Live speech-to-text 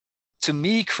To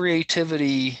me,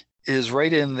 creativity is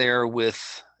right in there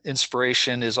with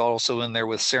inspiration, is also in there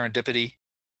with serendipity.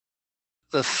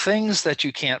 The things that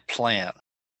you can't plan,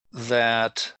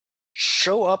 that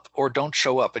show up or don't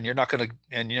show up, and you're not going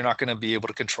to be able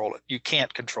to control it. You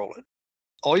can't control it.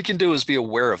 All you can do is be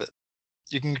aware of it.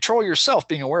 You can control yourself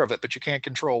being aware of it, but you can't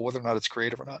control whether or not it's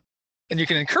creative or not. And you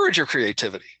can encourage your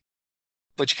creativity,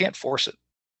 but you can't force it.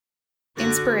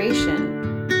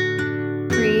 Inspiration,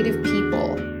 creative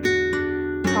people,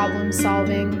 problem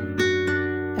solving,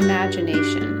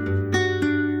 imagination,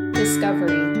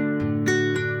 discovery,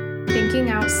 thinking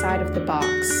outside of the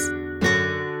box.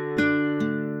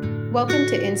 Welcome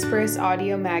to Inspirus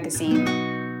Audio Magazine,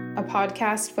 a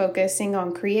podcast focusing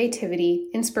on creativity,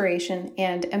 inspiration,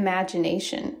 and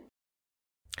imagination.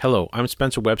 Hello, I'm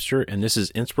Spencer Webster, and this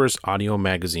is Inspirus Audio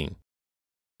Magazine.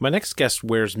 My next guest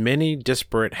wears many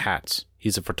disparate hats.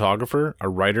 He's a photographer, a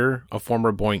writer, a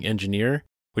former Boeing engineer,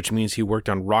 which means he worked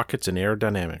on rockets and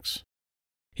aerodynamics.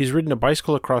 He's ridden a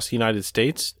bicycle across the United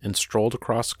States and strolled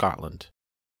across Scotland.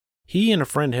 He and a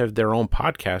friend have their own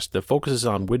podcast that focuses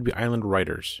on Whidbey Island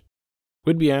writers.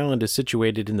 Whidbey Island is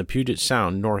situated in the Puget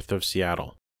Sound north of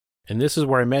Seattle, and this is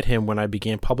where I met him when I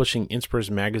began publishing Inspirus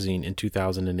Magazine in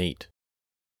 2008.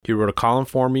 He wrote a column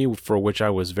for me for which I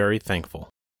was very thankful.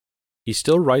 He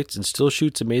still writes and still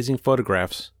shoots amazing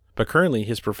photographs, but currently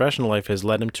his professional life has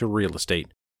led him to real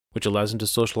estate, which allows him to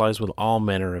socialize with all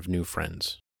manner of new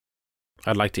friends.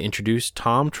 I'd like to introduce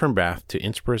Tom Trimbath to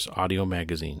Inspirus Audio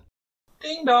Magazine.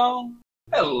 Ding dong.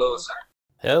 Hello, sir.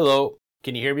 Hello.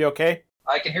 Can you hear me okay?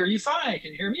 I can hear you fine.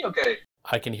 Can you hear me okay?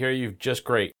 I can hear you just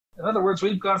great. In other words,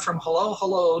 we've gone from hello,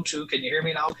 hello to can you hear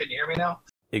me now? Can you hear me now?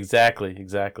 Exactly.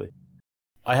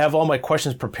 I have all my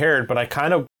questions prepared, but I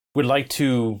kind of would like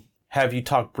to have you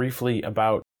talk briefly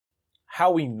about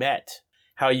how we met,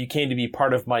 how you came to be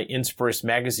part of my Inspirus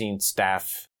Magazine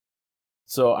staff.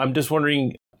 So I'm just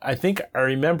wondering, I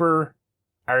remember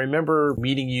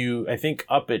meeting you, I think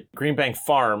up at Greenbank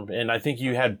Farm, and I think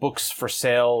you had books for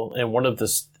sale in one of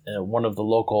the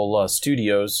local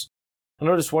studios. And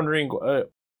I'm just wondering,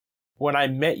 when I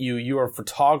met you, you were a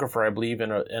photographer, I believe,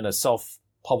 and a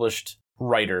self-published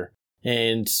writer.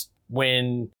 And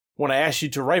when I asked you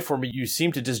to write for me, you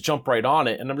seemed to just jump right on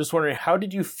it. And I'm just wondering, how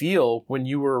did you feel when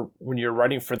you're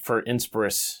writing for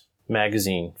Inspirus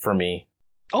Magazine for me?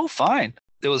 Oh, fine.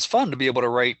 It was fun to be able to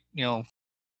write,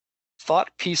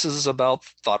 thought pieces about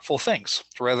thoughtful things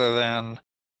rather than,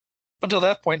 until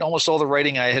that point, almost all the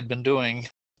writing I had been doing.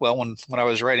 Well, when I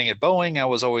was writing at Boeing, I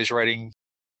was always writing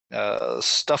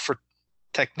stuff for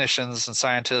technicians and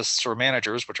scientists or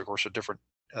managers, which of course are different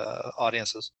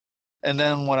audiences. And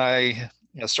then when I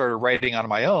started writing on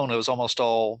my own, it was almost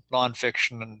all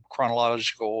nonfiction and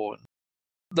chronological and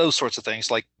those sorts of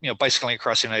things, like bicycling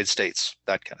across the United States,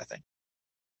 that kind of thing.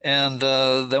 And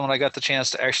then when I got the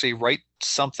chance to actually write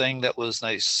something that was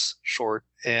nice, short,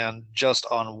 and just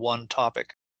on one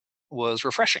topic, was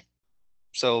refreshing.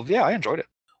 So yeah, I enjoyed it.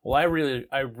 Well, I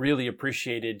really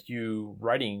appreciated you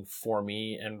writing for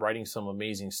me and writing some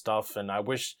amazing stuff. And I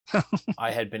wish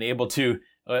I had been able to.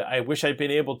 I wish I'd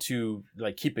been able to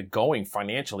keep it going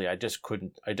financially. I just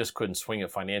couldn't swing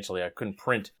it financially. I couldn't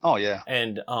print. Oh yeah.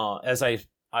 And as I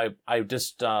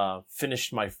just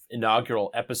finished my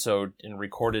inaugural episode and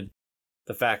recorded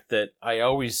the fact that I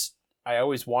always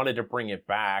wanted to bring it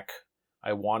back.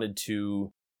 I wanted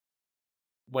to,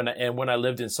 when I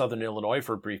lived in Southern Illinois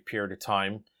for a brief period of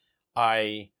time,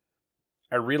 I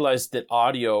realized that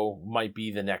audio might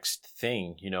be the next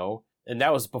thing, and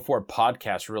that was before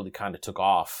podcasts really kind of took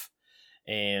off.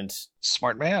 And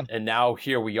smart man. And now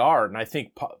here we are. And I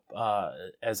think,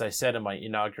 as I said in my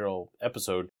inaugural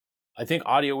episode, I think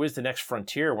audio is the next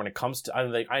frontier when it comes to,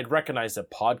 I recognize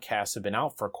that podcasts have been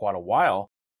out for quite a while,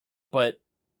 but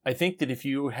I think that if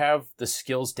you have the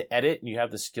skills to edit and you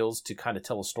have the skills to kind of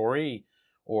tell a story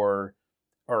or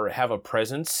have a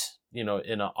presence, in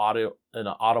an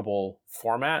audible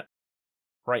format,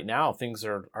 right now things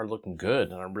are looking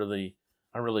good, and I'm really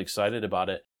excited about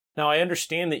it. Now, I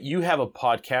understand that you have a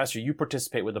podcast, or you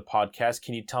participate with a podcast.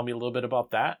 Can you tell me a little bit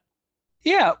about that?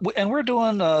 Yeah, and we're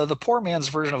doing the poor man's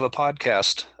version of a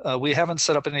podcast. We haven't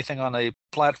set up anything on a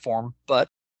platform, but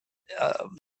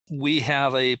we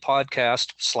have a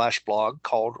podcast / blog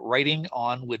called Writing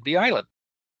on Whidbey Island.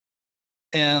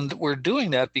 And we're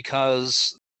doing that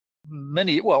because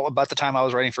about the time I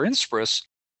was writing for Inspirus,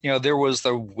 there was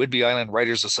the Whidbey Island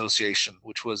Writers Association,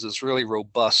 which was this really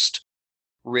robust,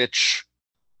 rich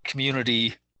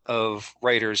community of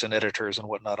writers and editors and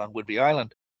whatnot on Whidbey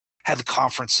Island. Had the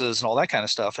conferences and all that kind of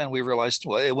stuff. And we realized,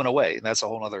 well, it went away. And that's a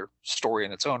whole other story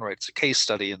in its own right. It's a case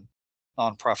study in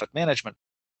nonprofit management.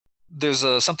 there's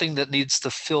something that needs to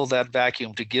fill that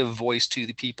vacuum to give voice to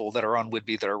the people that are on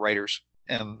Whidbey that are writers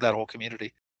and that whole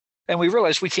community. And we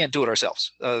realized we can't do it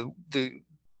ourselves.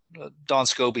 Don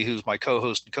Scobie, who's my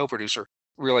co-host and co-producer,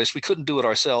 realized we couldn't do it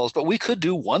ourselves, but we could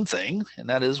do one thing, and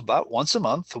that is about once a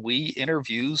month we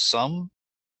interview some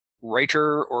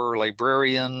writer or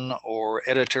librarian or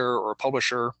editor or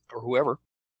publisher or whoever,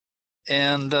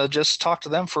 and just talk to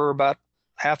them for about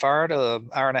half hour to an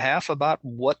hour and a half about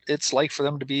what it's like for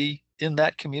them to be in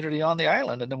that community on the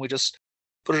island. And then we just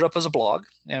put it up as a blog,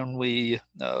 and we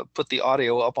put the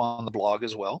audio up on the blog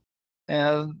as well,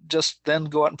 and just then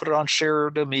go out and put it on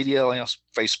shared media,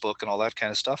 Facebook and all that kind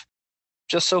of stuff,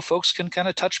 just so folks can kind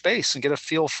of touch base and get a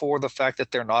feel for the fact that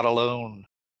they're not alone.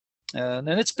 And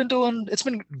it's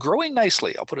been growing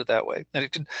nicely. I'll put it that way. And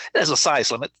it has a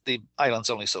size limit. The island's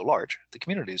only so large. The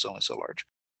community is only so large.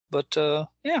 But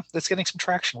yeah, it's getting some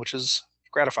traction, which is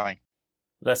gratifying.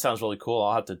 That sounds really cool.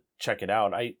 I'll have to check it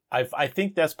out. I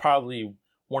think that's probably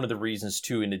one of the reasons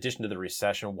too, in addition to the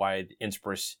recession, why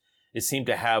Innsbruck it seemed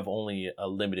to have only a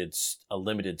limited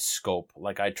scope.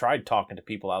 Like I tried talking to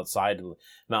people outside of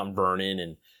Mount Vernon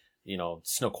and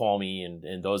Snoqualmie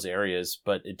and those areas,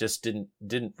 but it just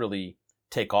didn't really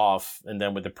take off. And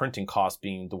then with the printing costs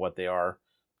being what they are,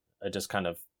 I just kind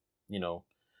of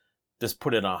just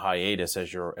put it on hiatus,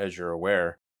 as you're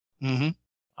aware. Mm-hmm.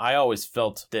 I always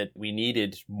felt that we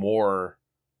needed more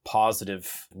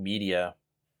positive media.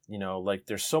 Like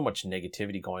there's so much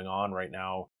negativity going on right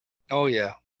now. Oh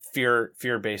yeah.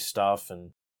 Fear-based stuff.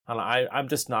 And I'm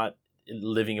just not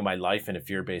living in my life in a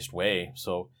fear-based way.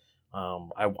 So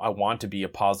I want to be a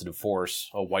positive force,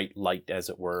 a white light, as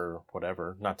it were,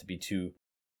 whatever, not to be too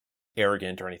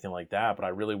arrogant or anything like that, but I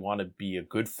really want to be a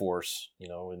good force,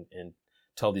 and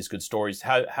tell these good stories.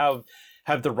 Have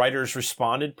the writers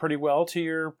responded pretty well to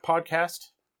your podcast?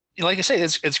 Like I say,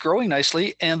 it's growing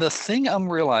nicely. And the thing I'm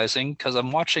realizing, because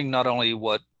I'm watching not only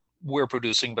what we're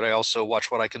producing, but I also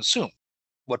watch what I consume.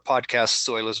 What podcasts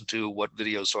do I listen to? What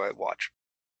videos do I watch?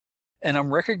 And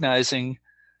I'm recognizing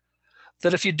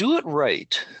that if you do it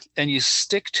right and you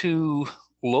stick to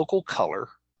local color,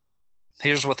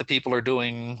 here's what the people are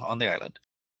doing on the island,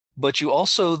 but you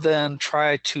also then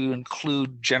try to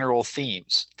include general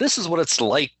themes. This is what it's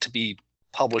like to be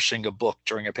publishing a book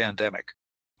during a pandemic,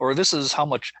 or this is how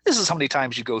many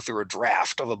times you go through a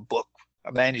draft of a book,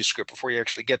 a manuscript, before you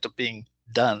actually get to being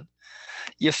done.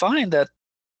 You find that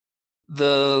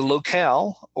the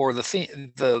locale or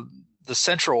the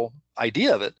central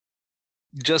idea of it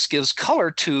just gives color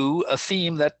to a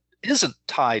theme that isn't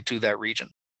tied to that region.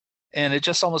 And it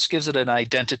just almost gives it an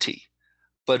identity.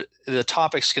 But the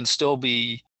topics can still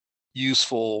be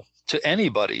useful to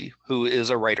anybody who is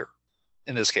a writer,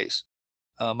 in this case.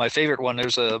 My favorite one,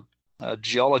 there's a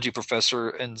geology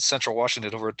professor in Central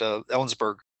Washington over at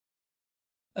Ellensburg.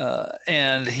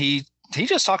 And he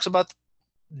just talks about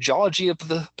geology of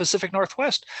the Pacific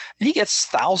Northwest. And he gets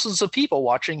thousands of people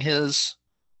watching his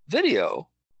video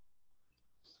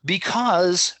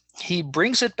because he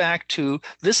brings it back to,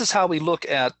 this is how we look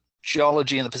at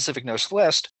geology in the Pacific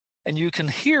Northwest. And you can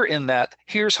hear in that,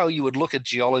 here's how you would look at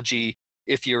geology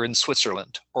if you're in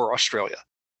Switzerland or Australia.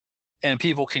 And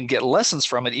people can get lessons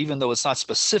from it, even though it's not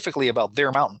specifically about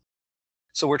their mountain.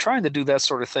 So we're trying to do that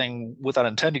sort of thing without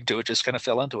intending to. It just kind of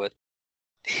fell into it.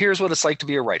 Here's what it's like to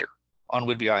be a writer on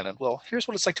Whidbey Island. Well, here's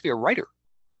what it's like to be a writer.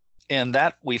 And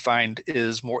that we find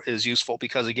is useful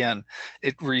because, again,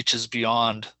 it reaches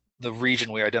beyond the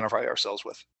region we identify ourselves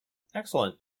with.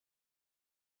 Excellent.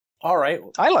 All right.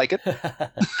 I like it.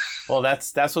 Well,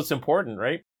 that's what's important,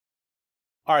 right?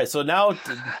 All right. So now,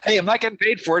 hey, I'm not getting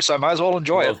paid for it, so I might as well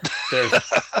enjoy it.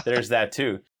 There's that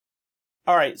too.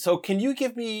 All right. So can you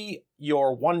give me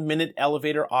your 1-minute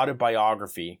elevator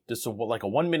autobiography? Just like a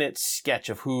 1-minute sketch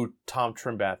of who Tom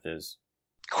Trimbath is.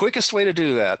 Quickest way to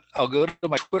do that, I'll go to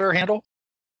my Twitter handle.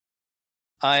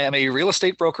 I am a real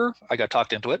estate broker. I got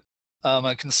talked into it. I'm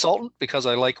a consultant because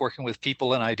I like working with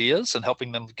people and ideas and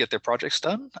helping them get their projects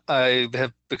done. I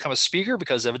have become a speaker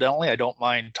because evidently I don't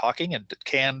mind talking and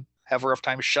can have a rough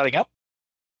time shutting up.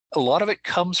 A lot of it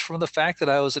comes from the fact that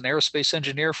I was an aerospace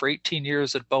engineer for 18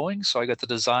 years at Boeing. So I got to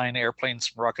design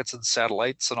airplanes, rockets, and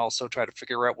satellites, and also try to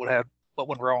figure out what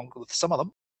went wrong with some of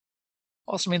them.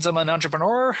 Also means I'm an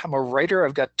entrepreneur. I'm a writer.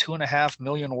 I've got 2.5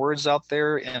 million words out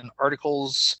there in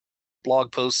articles,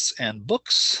 blog posts, and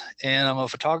books. And I'm a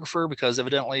photographer because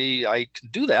evidently I can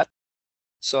do that.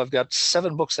 So I've got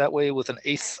 7 books that way, with an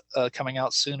 8th coming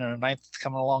out soon and a 9th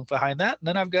coming along behind that. And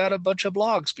then I've got a bunch of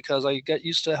blogs because I got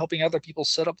used to helping other people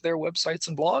set up their websites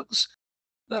and blogs,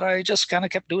 that I just kind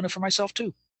of kept doing it for myself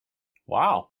too.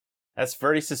 Wow. That's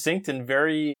very succinct and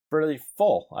very, very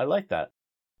full. I like that.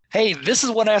 Hey, this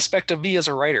is one aspect of me as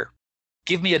a writer.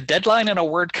 Give me a deadline and a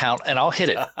word count, and I'll hit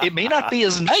it. It may not be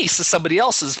as nice as somebody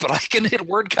else's, but I can hit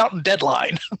word count and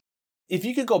deadline. If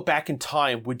you could go back in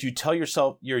time, would you tell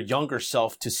yourself, your younger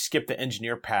self, to skip the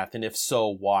engineer path? And if so,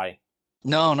 why?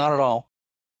 No, not at all.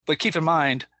 But keep in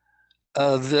mind,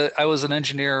 I was an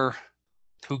engineer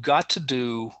who got to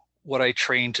do what I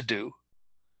trained to do.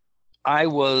 I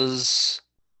was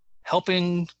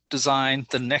helping design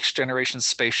the next generation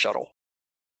space shuttle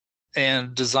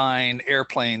and design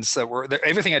airplanes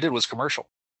everything I did was commercial.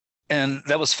 And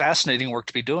that was fascinating work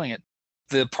to be doing it.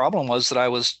 The problem was that I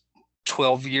was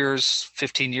 12 years,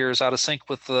 15 years out of sync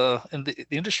with the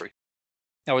industry.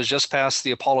 I was just past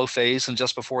the Apollo phase and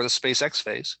just before the SpaceX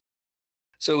phase.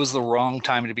 So it was the wrong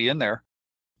time to be in there.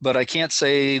 But I can't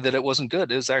say that it wasn't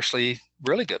good. It was actually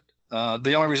really good.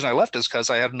 The only reason I left is because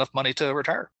I had enough money to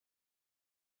retire.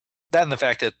 That and the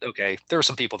fact that, okay, there were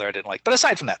some people there I didn't like. But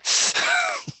aside from that.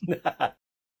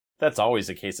 That's always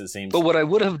the case, it seems. But what I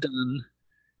would have done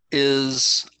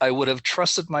is I would have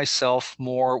trusted myself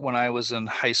more when I was in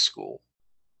high school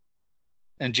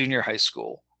and junior high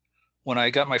school, when I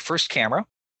got my first camera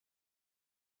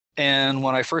and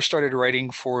when I first started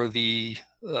writing for the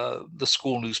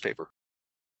school newspaper,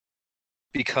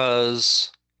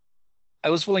 because I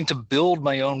was willing to build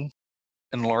my own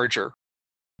enlarger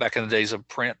back in the days of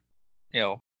print,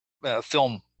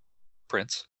 film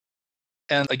prints.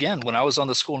 And again, when I was on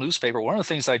the school newspaper, one of the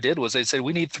things I did was they'd say,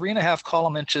 we need 3.5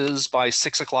 column inches by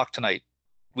 6 o'clock tonight.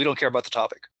 We don't care about the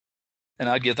topic. And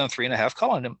I'd give them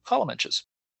 3.5 column inches.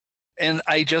 And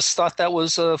I just thought that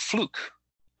was a fluke.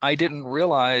 I didn't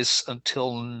realize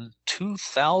until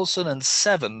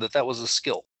 2007 that was a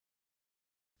skill.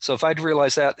 So if I'd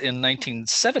realized that in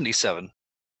 1977,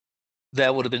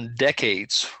 that would have been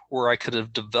decades where I could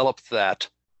have developed that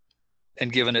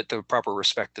and given it the proper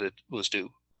respect that it was due.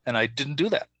 And I didn't do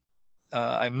that.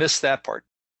 I missed that part.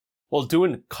 Well,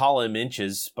 doing column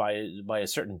inches by a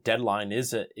certain deadline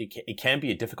it can be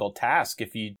a difficult task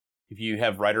if you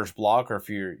have writer's block, or if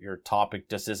your topic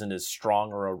just isn't as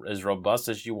strong or as robust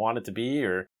as you want it to be.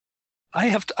 Or I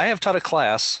have taught a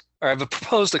class, or I've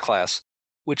proposed a class,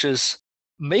 which is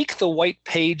make the white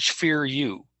page fear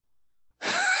you.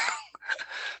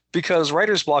 Because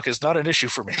writer's block is not an issue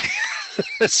for me.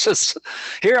 It's just,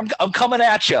 here, I'm coming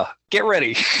at you. Get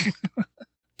ready.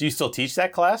 Do you still teach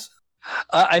that class?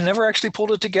 I never actually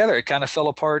pulled it together. It kind of fell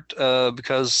apart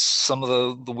because some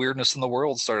of the weirdness in the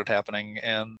world started happening,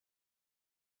 and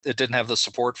it didn't have the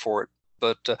support for it.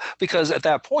 But because at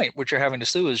that point, what you're having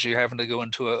to do is you're having to go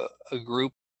into a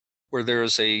group where there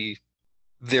is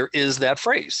that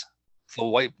phrase,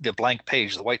 the blank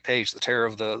page, the white page, the terror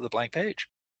of the blank page.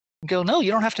 And go, no,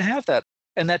 you don't have to have that.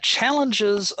 And that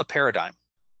challenges a paradigm,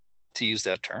 to use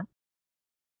that term,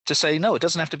 to say, no, it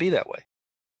doesn't have to be that way.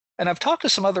 And I've talked to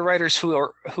some other writers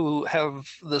who have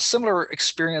the similar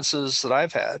experiences that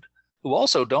I've had, who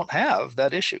also don't have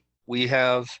that issue.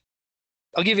 I'll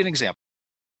give you an example.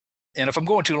 And if I'm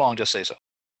going too long, just say so.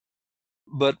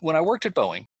 But when I worked at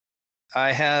Boeing,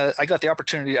 I got the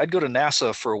opportunity, I'd go to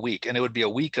NASA for a week, and it would be a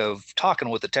week of talking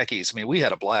with the techies. I mean, we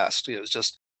had a blast. It was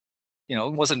just,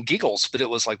 it wasn't giggles, but it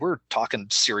was like, we're talking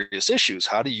serious issues.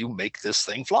 How do you make this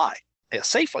thing fly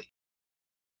safely?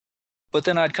 But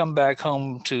then I'd come back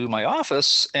home to my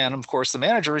office, and of course, the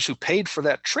managers who paid for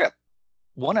that trip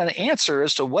want an answer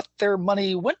as to what their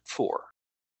money went for.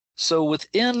 So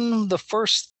within the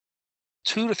first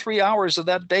 2 to 3 hours of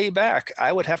that day back,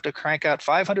 I would have to crank out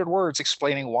 500 words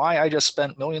explaining why I just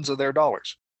spent millions of their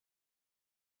dollars.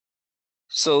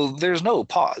 So there's no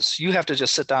pause. You have to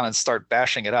just sit down and start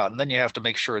bashing it out. And then you have to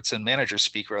make sure it's in manager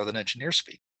speak rather than engineer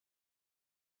speak.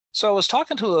 So I was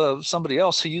talking to somebody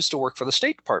else who used to work for the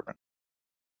State Department.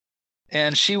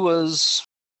 And she was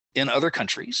in other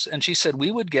countries. And she said,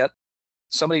 we would get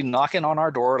somebody knocking on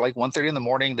our door like 1:30 in the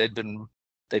morning. They'd been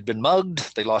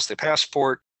mugged. They lost their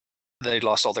passport. They'd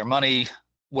lost all their money.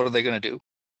 What are they going to do?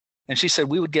 And she said,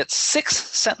 we would get 6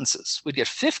 sentences. We'd get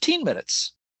 15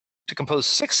 minutes to compose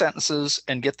 6 sentences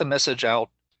and get the message out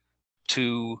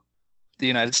to the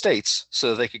United States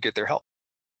so they could get their help.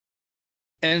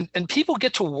 And people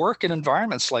get to work in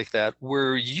environments like that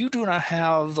where you do not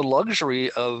have the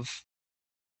luxury of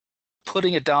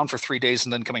putting it down for 3 days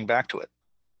and then coming back to it.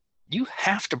 You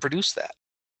have to produce that.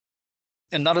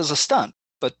 And not as a stunt,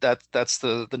 but that's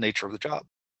the nature of the job.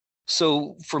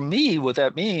 So for me, what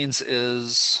that means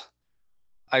is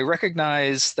I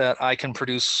recognize that I can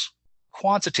produce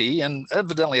quantity and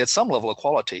evidently at some level of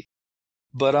quality,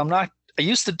 but I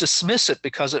used to dismiss it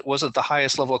because it wasn't the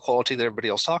highest level of quality that everybody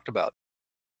else talked about.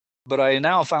 But I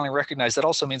now finally recognize that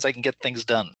also means I can get things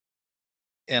done.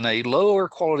 And a lower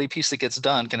quality piece that gets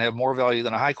done can have more value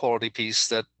than a high quality piece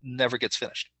that never gets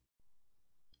finished.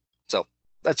 So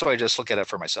that's why I just look at it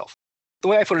for myself. The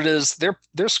way I put it is they're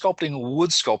sculpting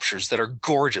wood sculptures that are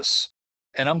gorgeous.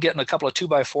 And I'm getting a couple of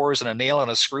 2x4s and a nail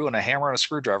and a screw and a hammer and a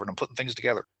screwdriver and I'm putting things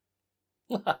together.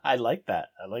 I like that.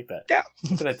 Yeah.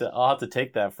 I'll have to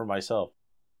take that for myself.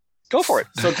 Go for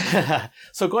it.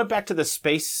 So going back to the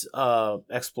space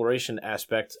exploration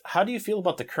aspect, how do you feel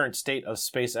about the current state of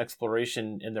space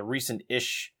exploration and the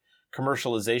recent-ish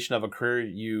commercialization of a career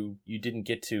you didn't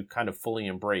get to kind of fully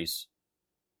embrace?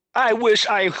 I wish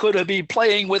I could have been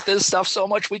playing with this stuff so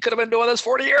much. We could have been doing this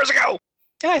 40 years ago.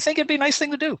 Yeah, I think it'd be a nice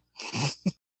thing to do.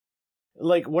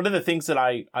 Like, one of the things that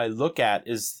I look at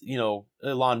is,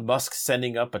 Elon Musk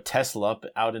sending up a Tesla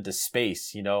out into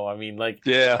space, I mean, like,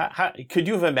 yeah. Could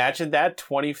you have imagined that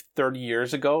 20, 30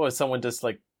 years ago as someone just,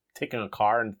 like, taking a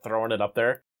car and throwing it up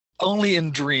there? Only in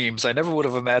dreams. I never would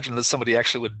have imagined that somebody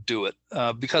actually would do it.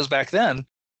 Because back then,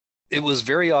 it was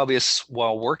very obvious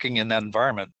while working in that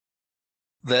environment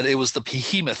that it was the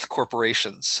behemoth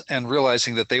corporations and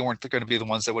realizing that they weren't going to be the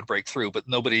ones that would break through, but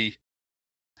nobody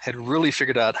had really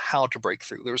figured out how to break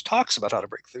through. There was talks about how to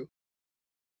break through.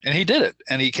 And he did it.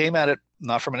 And he came at it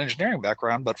not from an engineering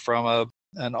background, but from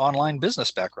an online business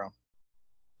background,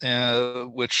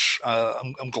 which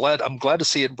I'm glad to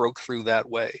see it broke through that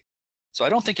way. So I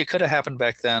don't think it could have happened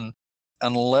back then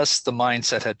unless the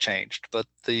mindset had changed. But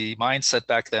the mindset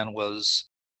back then was,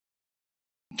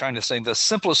 I'm trying to say the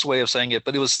simplest way of saying it,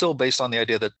 but it was still based on the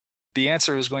idea that the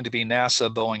answer is going to be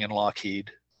NASA, Boeing, and Lockheed.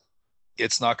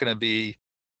 It's not going to be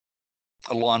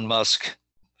Elon Musk.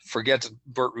 Forget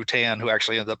Burt Rutan, who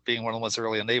actually ended up being one of the ones that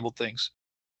really enabled things.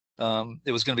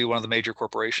 It was going to be one of the major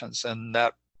corporations, and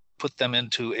that put them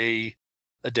into a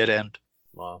dead end.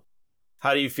 Wow.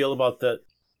 How do you feel about that?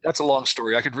 That's a long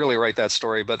story. I could really write that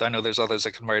story, but I know there's others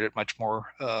that can write it much more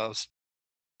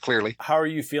clearly. How are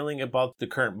you feeling about the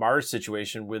current Mars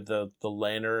situation with the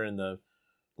lander and the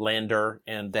lander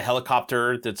and the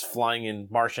helicopter that's flying in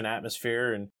Martian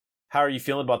atmosphere? And how are you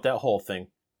feeling about that whole thing?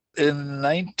 In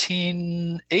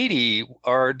 1980,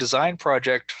 our design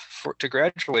project to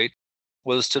graduate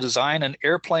was to design an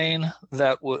airplane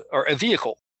or a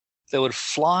vehicle that would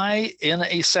fly in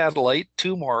a satellite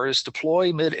to Mars,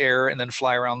 deploy midair, and then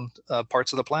fly around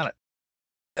parts of the planet.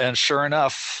 And sure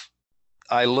enough,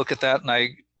 I look at that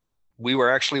and we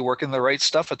were actually working the right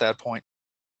stuff at that point.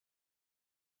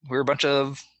 We were a bunch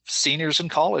of seniors in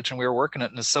college and we were working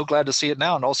it, and I'm so glad to see it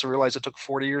now and also realize it took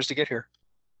 40 years to get here.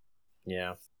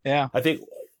 Yeah. Yeah. I think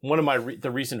one of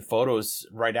the recent photos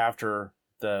right after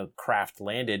the craft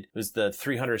landed was the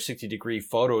 360-degree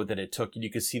photo that it took, and you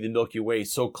could see the Milky Way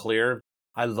so clear.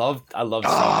 I love seeing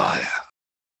that. Yeah.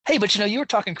 Hey, but you were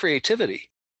talking creativity.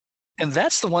 And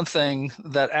that's the one thing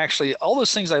that actually, all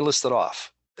those things I listed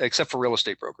off, except for real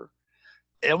estate broker,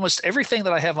 almost everything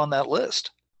that I have on that list,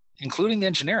 including the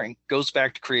engineering, goes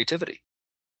back to creativity.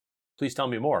 Please tell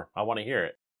me more. I want to hear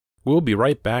it. We'll be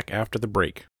right back after the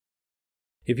break.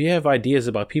 If you have ideas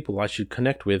about people I should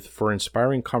connect with for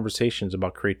inspiring conversations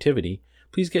about creativity,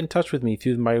 please get in touch with me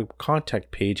through my contact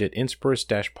page at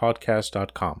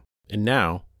inspirus-podcast.com. And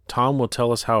now, Tom will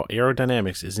tell us how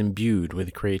aerodynamics is imbued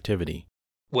with creativity.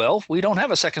 Well, we don't have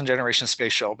a second generation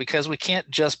space shuttle because we can't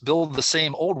just build the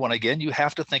same old one again. You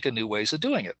have to think of new ways of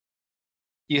doing it.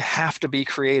 You have to be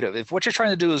creative. If what you're trying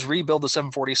to do is rebuild the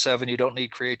 747, you don't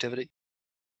need creativity.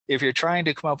 If you're trying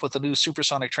to come up with a new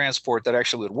supersonic transport that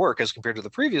actually would work as compared to the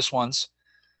previous ones,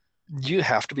 you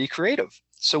have to be creative.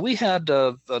 So we had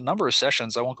a number of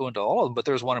sessions. I won't go into all of them, but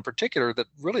there's one in particular that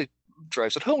really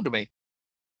drives it home to me.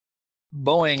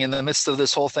 Boeing, in the midst of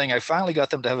this whole thing, I finally got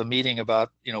them to have a meeting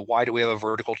about, why do we have a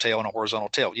vertical tail and a horizontal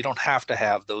tail? You don't have to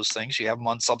have those things. You have them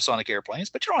on subsonic airplanes,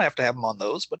 but you don't have to have them on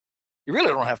those, but you really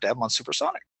don't have to have them on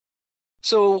supersonic.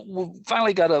 So we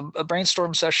finally got a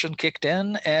brainstorm session kicked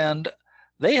in, and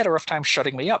they had a rough time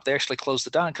shutting me up. They actually closed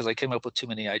it down because I came up with too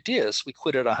many ideas. We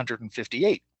quit at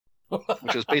 158,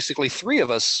 which was basically 3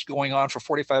 of us going on for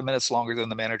 45 minutes longer than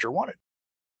the manager wanted.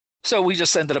 So we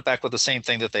just ended up back with the same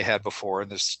thing that they had before, and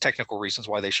there's technical reasons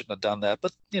why they shouldn't have done that,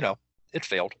 but, it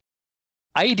failed.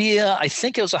 Idea, I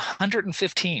think it was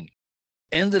 115,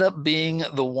 ended up being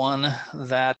the one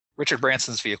that Richard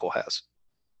Branson's vehicle has.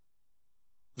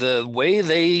 The way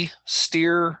they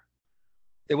steer,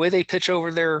 the way they pitch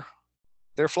over their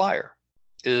flyer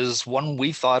is one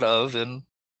we thought of in,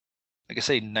 like I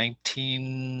say,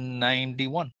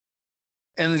 1991.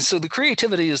 And so the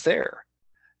creativity is there.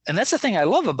 And that's the thing I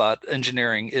love about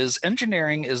engineering is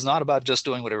not about just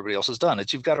doing what everybody else has done.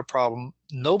 It's you've got a problem,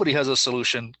 nobody has a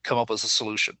solution, come up with a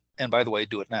solution. And by the way,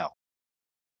 do it now.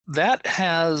 That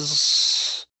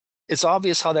has it's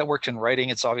obvious how that worked in writing.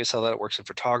 It's obvious how that works in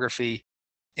photography.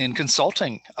 In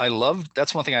consulting,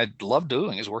 that's one thing I love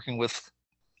doing, is working with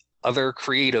other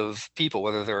creative people,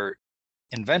 whether they're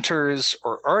inventors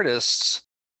or artists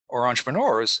or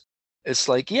entrepreneurs. It's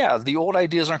like, yeah, the old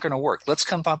ideas aren't going to work. Let's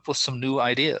come up with some new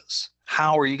ideas.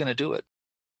 How are you going to do it?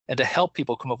 And to help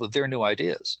people come up with their new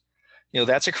ideas.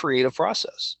 That's a creative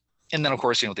process. And then, of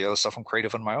course, the other stuff, I'm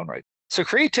creative in my own right. So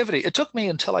creativity, it took me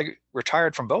until I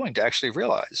retired from Boeing to actually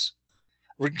realize,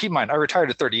 keep in mind, I retired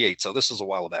at 38, so this is a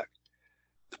while back,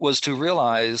 was to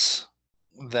realize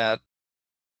that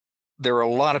there are a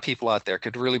lot of people out there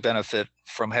could really benefit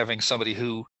from having somebody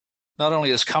who not only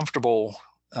is comfortable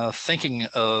thinking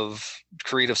of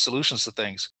creative solutions to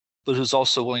things, but who's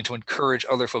also willing to encourage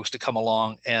other folks to come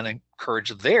along and encourage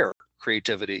their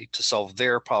creativity to solve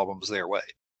their problems their way.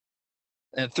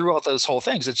 And throughout those whole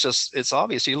things, it's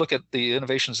obvious. You look at the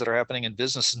innovations that are happening in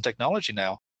business and technology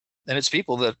now, and it's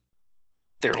people that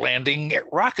they're landing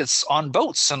rockets on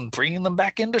boats and bringing them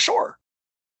back into shore.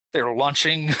 They're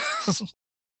launching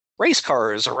race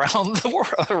cars around the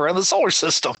world, around the solar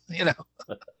system,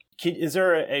 Is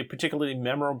there a particularly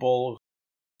memorable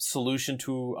solution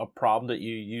to a problem that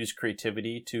you use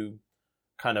creativity to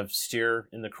kind of steer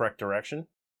in the correct direction?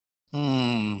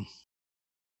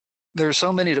 There's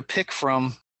so many to pick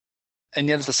from. And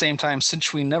yet at the same time,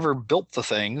 since we never built the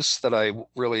things that I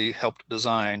really helped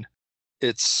design,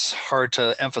 it's hard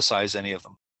to emphasize any of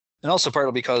them. And also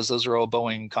partly because those are all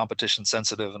Boeing competition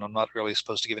sensitive, and I'm not really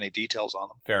supposed to give any details on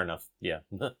them. Fair enough. Yeah.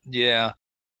 Yeah.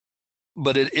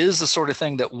 But it is the sort of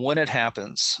thing that when it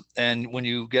happens, and when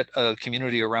you get a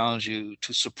community around you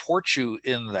to support you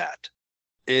in that,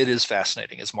 it is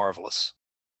fascinating. It's marvelous.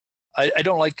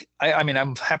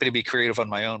 I'm happy to be creative on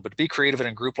my own, but to be creative in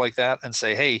a group like that and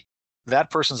say, hey, that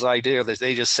person's idea that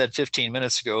they just said 15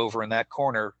 minutes ago over in that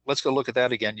corner, let's go look at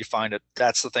that again. You find it.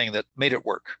 That's the thing that made it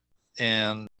work.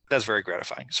 And that's very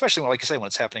gratifying, especially like I say, when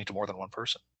it's happening to more than one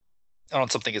person on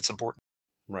something that's important.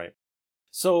 Right.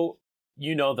 So,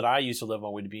 that I used to live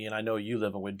on Whidbey, and I know you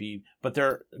live on Whidbey, but there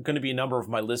are going to be a number of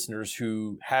my listeners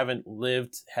who haven't been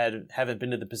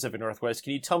to the Pacific Northwest.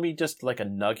 Can you tell me just like a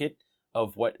nugget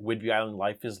of what Whidbey Island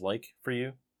life is like for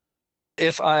you?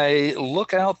 If I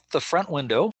look out the front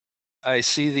window, I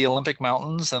see the Olympic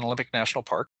Mountains and Olympic National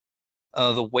Park.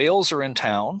 The whales are in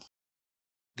town.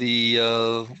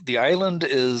 The island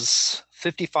is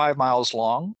 55 miles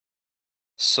long,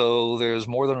 so there's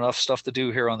more than enough stuff to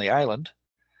do here on the island.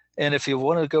 And if you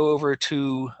want to go over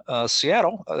to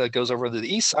Seattle, it goes over to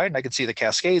the east side, and I can see the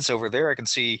Cascades over there. I can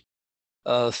see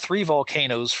 3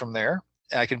 volcanoes from there.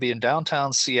 I can be in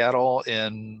downtown Seattle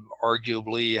in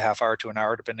arguably a half hour to an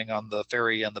hour, depending on the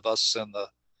ferry and the bus and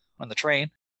the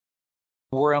train.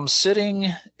 Where I'm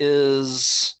sitting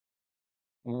is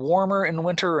warmer in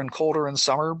winter and colder in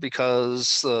summer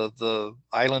because the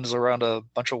island is around a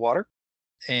bunch of water.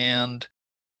 And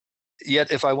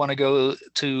yet, if I want to go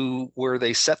to where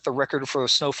they set the record for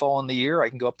snowfall in the year, I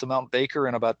can go up to Mount Baker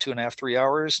in about 2.5, 3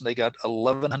 hours. And they got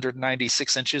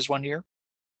 1,196 inches one year.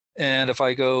 And if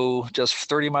I go just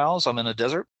 30 miles, I'm in a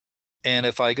desert. And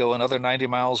if I go another 90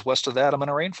 miles west of that, I'm in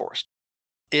a rainforest.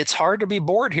 It's hard to be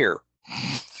bored here.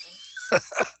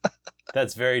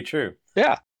 That's very true.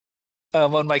 Yeah.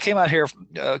 When I came out here,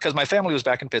 because my family was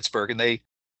back in Pittsburgh, and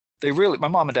my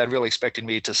mom and dad really expected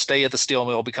me to stay at the steel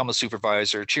mill, become a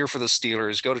supervisor, cheer for the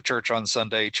Steelers, go to church on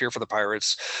Sunday, cheer for the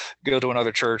Pirates, go to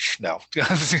another church. No.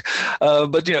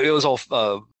 But, it was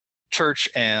all church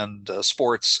and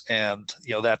sports and,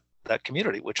 that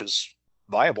community, which is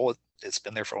viable. It's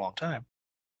been there for a long time.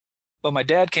 But my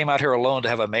dad came out here alone to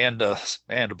have a man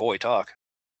to boy talk.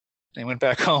 And he went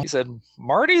back home. He said,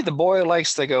 Marty, the boy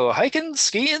likes to go hiking,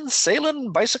 skiing,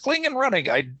 sailing, bicycling, and running.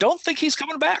 I don't think he's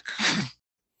coming back.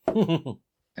 And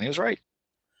he was right.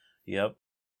 Yep.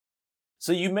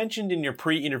 So you mentioned in your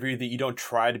pre-interview that you don't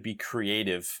try to be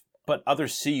creative, but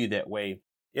others see you that way.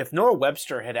 If Noah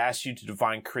Webster had asked you to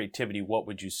define creativity, what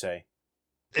would you say?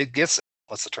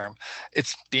 What's the term?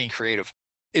 It's being creative.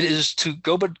 It is to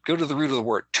go to the root of the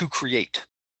word, to create.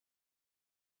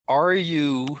 Are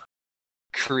you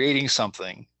creating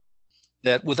something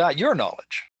that, without your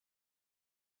knowledge,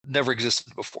 never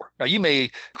existed before? Now, you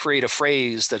may create a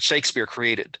phrase that Shakespeare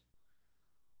created,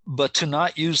 but to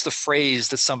not use the phrase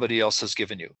that somebody else has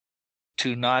given you,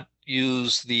 to not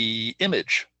use the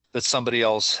image that somebody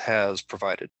else has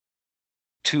provided,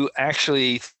 to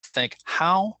actually think,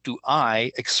 how do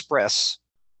I express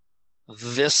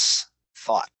this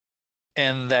thought?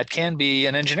 And that can be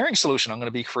an engineering solution. I'm going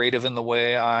to be creative in the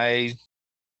way I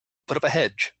put up a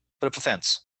hedge, put up a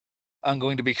fence. I'm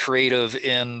going to be creative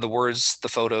in the words, the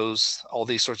photos, all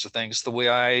these sorts of things, the way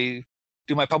I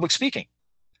do my public speaking.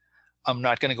 I'm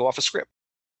not going to go off a script.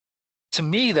 To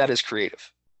me, that is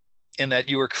creative in that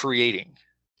you are creating.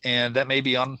 And that may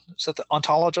be is that the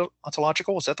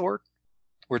ontological? Is that the word?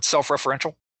 Where it's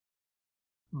self-referential?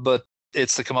 But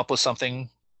it's to come up with something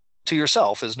to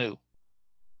yourself is new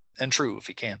and true if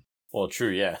you can. Well, true,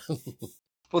 yeah.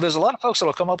 Well, there's a lot of folks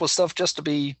that'll come up with stuff just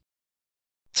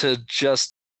to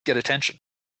just get attention.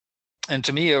 And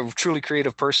to me, a truly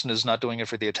creative person is not doing it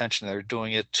for the attention. They're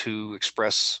doing it to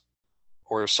express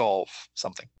or solve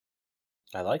something.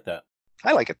 I like that.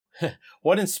 I like it.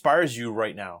 What inspires you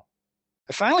right now?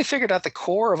 I finally figured out the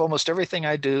core of almost everything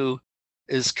I do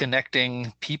is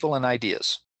connecting people and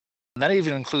ideas. And that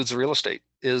even includes real estate.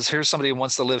 Here's somebody who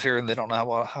wants to live here and they don't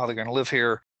know how they're going to live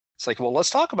here. It's like, well, let's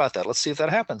talk about that. Let's see if that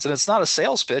happens. And it's not a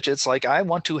sales pitch. It's like, I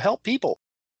want to help people.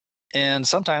 And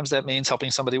sometimes that means helping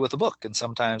somebody with a book. And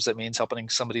sometimes that means helping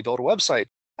somebody build a website.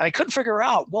 And I couldn't figure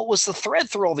out what was the thread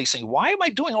through all these things. Why am I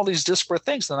doing all these disparate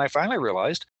things? And then I finally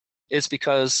realized it's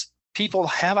because people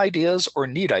have ideas or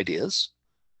need ideas.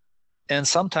 And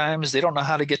sometimes they don't know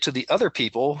how to get to the other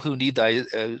people who need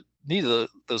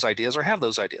those ideas or have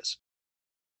those ideas.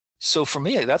 So for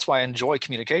me, that's why I enjoy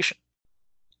communication.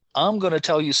 I'm going to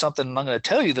tell you something, and I'm going to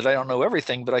tell you that I don't know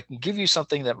everything, but I can give you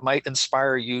something that might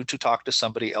inspire you to talk to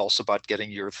somebody else about getting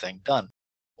your thing done.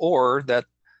 Or that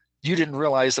you didn't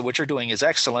realize that what you're doing is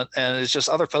excellent, and it's just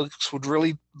other folks would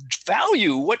really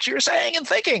value what you're saying and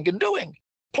thinking and doing.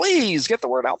 Please get the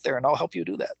word out there, and I'll help you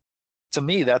do that. To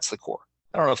me, that's the core.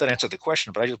 I don't know if that answered the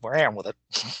question, but I just ran with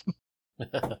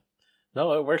it.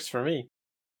 No, it works for me.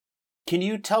 Can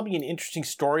you tell me an interesting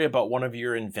story about one of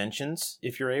your inventions,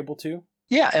 if you're able to?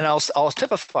 Yeah, and I'll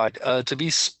typify to be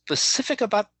specific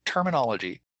about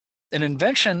terminology. An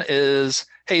invention is,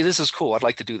 hey, this is cool. I'd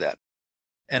like to do that.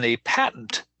 And a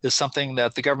patent is something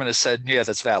that the government has said, yeah,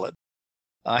 that's valid.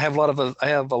 I have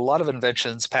a lot of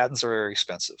inventions. Patents are very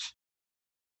expensive.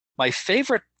 My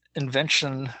favorite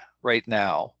invention right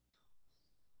now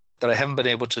that I haven't been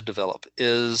able to develop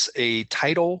is a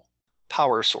tidal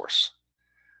power source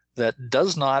that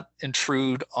does not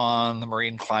intrude on the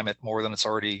marine climate more than it's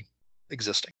already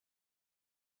existing.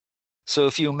 So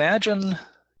if you imagine,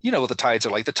 you know what the tides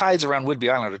are like. The tides around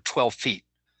Whidbey Island are 12 feet.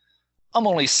 I'm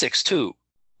only 6'2".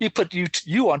 You put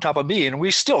you on top of me and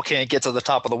we still can't get to the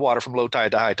top of the water from low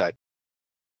tide to high tide.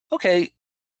 Okay,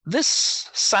 this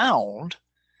sound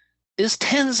is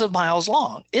tens of miles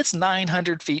long. It's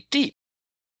 900 feet deep.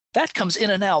 That comes in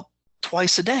and out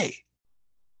twice a day.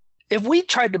 If we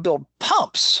tried to build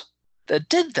pumps that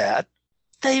did that,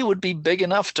 they would be big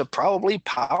enough to probably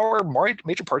power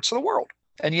major parts of the world.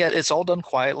 And yet it's all done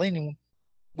quietly, and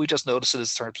we just notice it in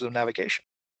terms of navigation.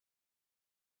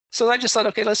 So I just thought,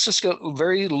 okay, let's just go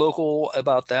very local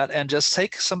about that and just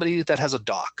take somebody that has a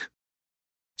dock.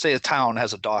 Say a town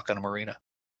has a dock on a marina.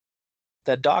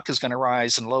 That dock is going to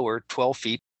rise and lower 12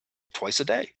 feet twice a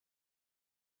day.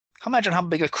 Imagine how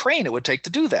big a crane it would take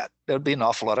to do that. That would be an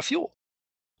awful lot of fuel.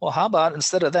 Well, how about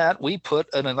instead of that, we put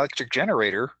an electric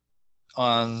generator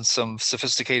on some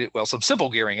simple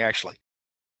gearing actually,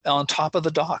 on top of the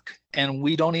dock. And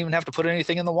we don't even have to put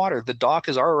anything in the water. The dock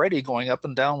is already going up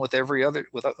and down with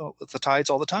the tides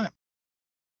all the time.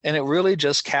 And it really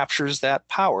just captures that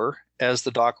power as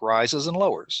the dock rises and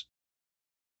lowers.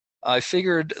 I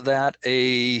figured that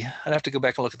I'd have to go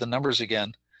back and look at the numbers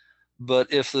again,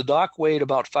 but if the dock weighed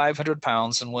about 500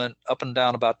 pounds and went up and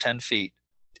down about 10 feet,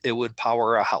 it would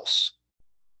power a house.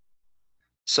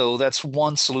 So that's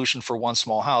one solution for one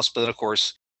small house. But of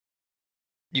course,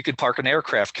 you could park an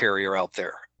aircraft carrier out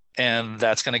there, and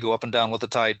that's going to go up and down with the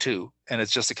tide too. And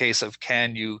it's just a case of,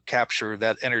 can you capture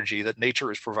that energy that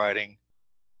nature is providing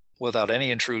without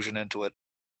any intrusion into it,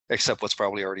 except what's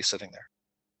probably already sitting there.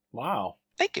 Wow.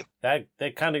 Thank you. That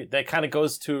kind of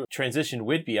goes to transition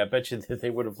Whidbey. I bet you that they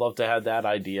would have loved to have that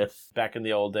idea back in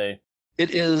the old day.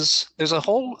 There's a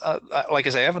whole, like I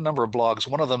say, I have a number of blogs.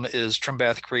 One of them is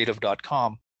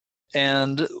trimbathcreative.com.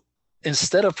 And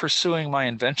instead of pursuing my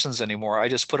inventions anymore, I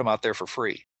just put them out there for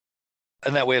free.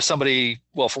 And that way, if somebody,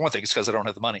 well, for one thing, it's because I don't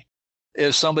have the money.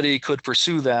 If somebody could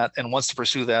pursue that and wants to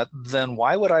pursue that, then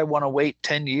why would I want to wait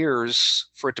 10 years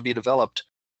for it to be developed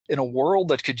in a world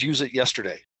that could use it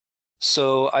yesterday?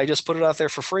 So I just put it out there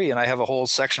for free. And I have a whole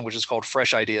section which is called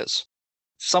Fresh Ideas.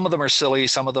 Some of them are silly.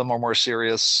 Some of them are more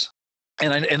serious.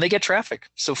 And they get traffic.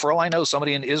 So for all I know,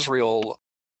 somebody in Israel,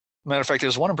 matter of fact,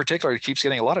 there's one in particular that keeps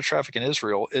getting a lot of traffic in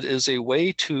Israel. It is a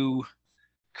way to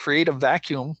create a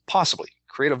vacuum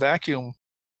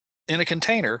in a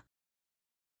container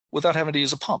without having to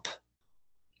use a pump,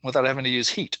 without having to use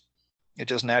heat. It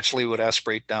just naturally would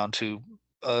aspirate down to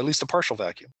at least a partial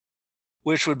vacuum.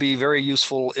 which would be very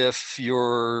useful if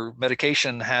your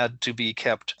medication had to be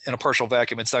kept in a partial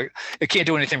vacuum. It can't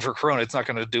do anything for corona. It's not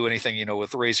going to do anything,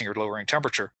 with raising or lowering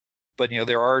temperature. But,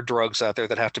 there are drugs out there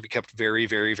that have to be kept very,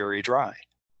 very, very dry.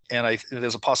 And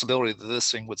there's a possibility that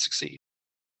this thing would succeed.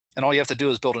 And all you have to do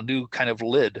is build a new kind of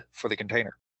lid for the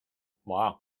container.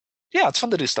 Wow. Yeah, it's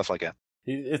fun to do stuff like that.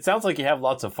 It sounds like you have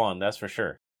lots of fun, that's for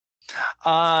sure.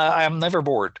 I'm never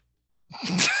bored.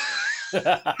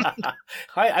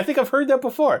 I think I've heard that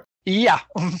before. Yeah.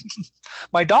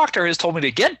 My doctor has told me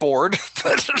to get bored.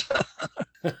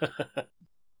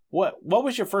 What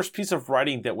was your first piece of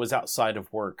writing that was outside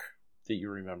of work that you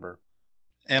remember?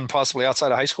 And possibly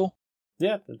outside of high school?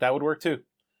 Yeah, that would work too.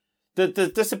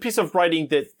 This a piece of writing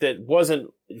that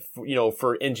wasn't,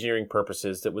 for engineering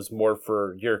purposes, that was more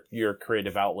for your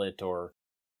creative outlet or...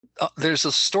 There's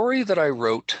a story that I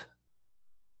wrote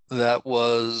that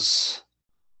was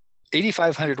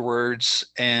 8,500 words,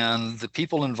 and the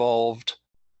people involved,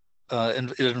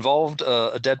 it involved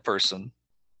a dead person,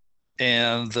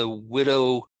 and the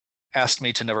widow asked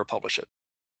me to never publish it.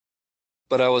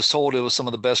 But I was told it was some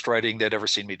of the best writing they'd ever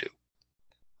seen me do.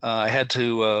 I had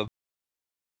to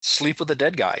sleep with a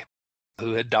dead guy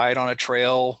who had died on a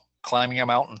trail climbing a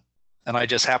mountain. And I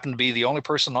just happened to be the only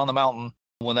person on the mountain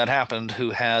when that happened who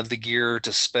had the gear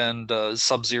to spend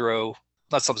sub-freezing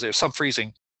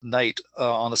night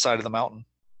on the side of the mountain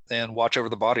and watch over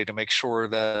the body to make sure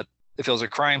that if it was a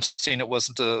crime scene, it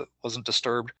wasn't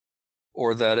disturbed,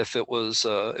 or that if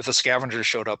the scavengers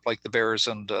showed up, like the bears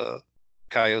and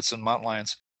coyotes and mountain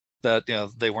lions, that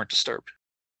they weren't disturbed.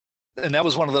 And that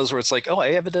was one of those where it's like,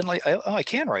 I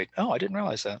can write. Oh, I didn't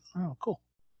realize that. Oh, cool.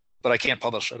 But I can't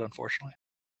publish it, unfortunately.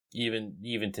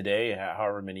 Even today,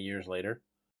 however many years later?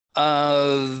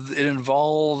 It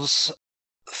involves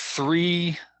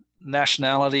 3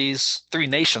 nationalities, 3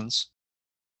 nations,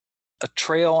 a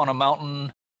trail on a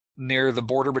mountain near the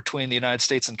border between the United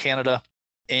States and Canada,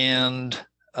 and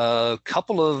a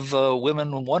couple of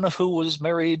women, one of who was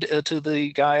married to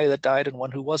the guy that died and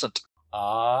one who wasn't.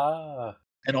 Ah.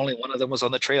 And only one of them was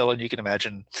on the trail, and you can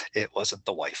imagine it wasn't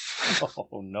the wife.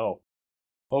 Oh, no.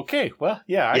 Okay, well,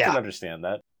 I can understand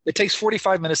that. It takes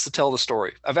 45 minutes to tell the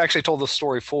story. I've actually told the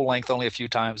story full length only a few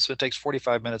times, but it takes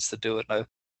 45 minutes to do it. And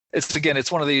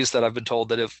it's one of these that I've been told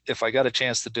that if I got a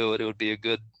chance to do it, it would be a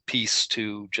good piece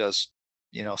to just,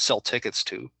 sell tickets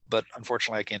to. But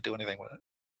unfortunately, I can't do anything with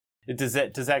it. Does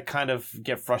that kind of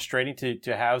get frustrating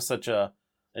to have such an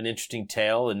interesting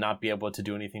tale and not be able to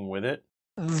do anything with it?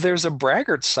 There's a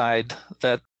braggart side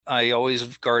that I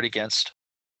always guard against.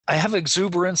 I have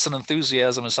exuberance and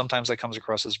enthusiasm, and sometimes that comes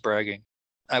across as bragging.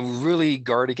 I really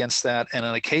guard against that. And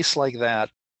in a case like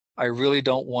that, I really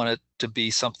don't want it to be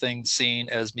something seen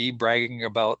as me bragging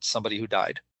about somebody who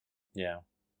died. Yeah.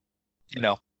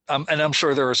 And I'm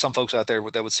sure there are some folks out there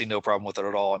that would see no problem with it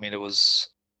at all. I mean, it was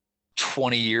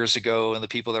 20 years ago, and the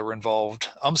people that were involved,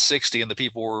 I'm 60 and the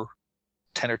people were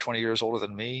 10 or 20 years older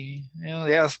than me.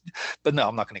 But no,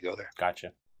 I'm not going to go there.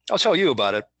 Gotcha. I'll tell you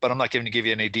about it, but I'm not going to give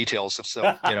you any details.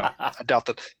 So, I doubt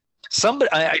that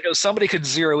I know somebody could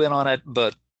zero in on it,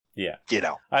 but yeah,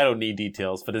 I don't need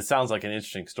details, but it sounds like an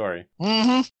interesting story.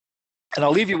 Mm-hmm. And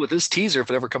I'll leave you with this teaser if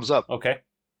it ever comes up. Okay.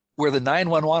 Where the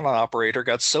 911 operator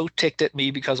got so ticked at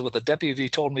me because of what the deputy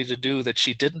told me to do that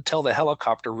she didn't tell the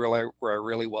helicopter where I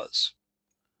really was.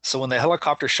 So when the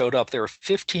helicopter showed up, they were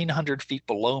 1,500 feet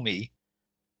below me,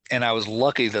 and I was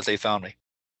lucky that they found me.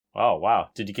 Oh, wow.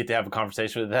 Did you get to have a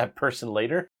conversation with that person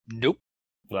later? Nope.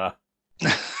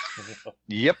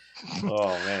 Yep.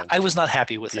 Oh, man. I was not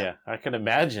happy with it. Yeah, I can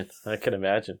imagine.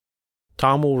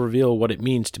 Tom will reveal what it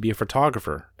means to be a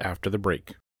photographer after the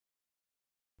break.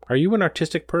 Are you an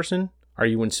artistic person? Are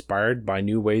you inspired by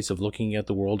new ways of looking at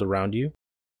the world around you?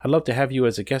 I'd love to have you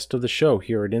as a guest of the show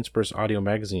here at Inspirus Audio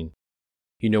Magazine.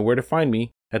 You know where to find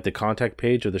me at the contact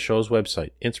page of the show's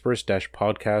website,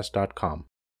 inspirus-podcast.com.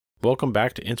 Welcome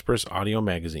back to Inspirus Audio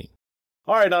Magazine.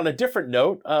 All right, on a different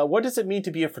note, what does it mean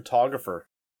to be a photographer?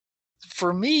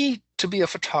 For me, to be a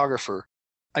photographer,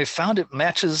 I found it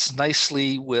matches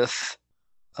nicely with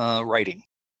writing.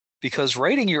 Because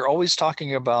writing, you're always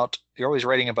writing about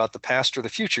the past or the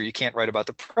future. You can't write about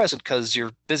the present because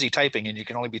you're busy typing and you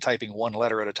can only be typing one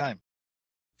letter at a time.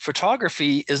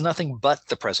 Photography is nothing but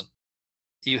the present.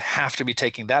 You have to be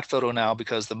taking that photo now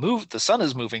because the sun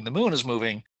is moving, the moon is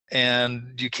moving,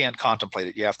 and you can't contemplate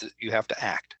it. You have to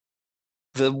act.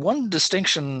 The one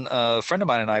distinction a friend of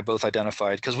mine and I both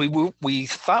identified, because we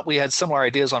thought we had similar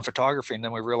ideas on photography, and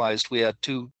then we realized we had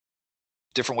 2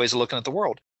 different ways of looking at the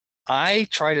world. I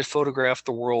try to photograph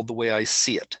the world the way I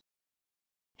see it.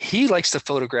 He likes to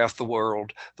photograph the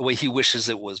world the way he wishes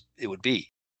it would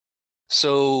be.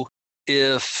 So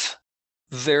If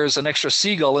there's an extra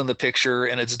seagull in the picture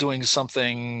and it's doing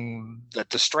something that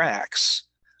distracts,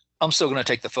 I'm still going to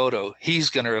take the photo. He's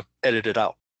going to edit it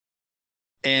out.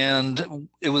 And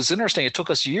it was interesting. It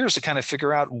took us years to kind of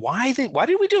figure out why did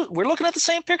we do it? We're looking at the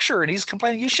same picture and he's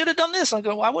complaining, you should have done this. I'm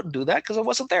going, well, I wouldn't do that because I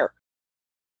wasn't there.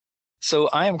 So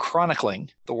I am chronicling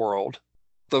the world.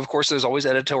 Though, of course, there's always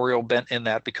editorial bent in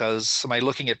that, because am I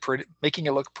looking at making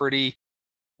it look pretty?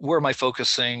 Where am I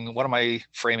focusing? What am I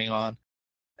framing on?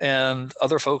 And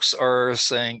other folks are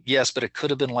saying, yes, but it could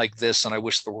have been like this, and I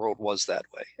wish the world was that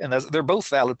way. And they're both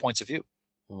valid points of view.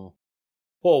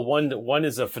 Well, one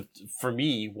is for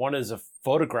me, one is a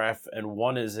photograph and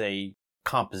one is a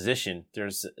composition.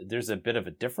 There's a bit of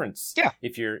a difference. Yeah.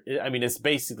 It's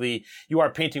basically, you are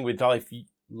painting with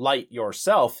light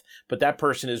yourself, but that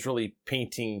person is really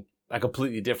painting a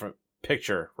completely different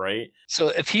picture, right? So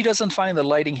if he doesn't find the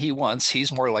lighting he wants,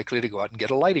 he's more likely to go out and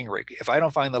get a lighting rig. If I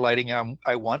don't find the lighting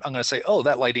I want, I'm going to say, oh,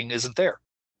 that lighting isn't there.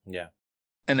 Yeah.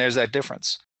 And there's that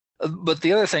difference. But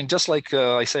the other thing, just like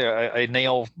I say, I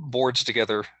nail boards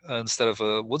together instead of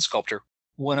a wood sculpture.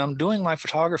 When I'm doing my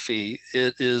photography,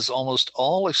 it is almost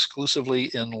all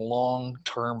exclusively in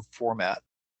long-term format.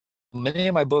 Many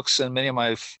of my books and many of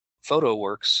my photo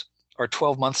works are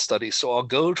 12-month studies. So I'll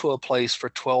go to a place for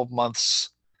 12 months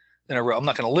in a row. I'm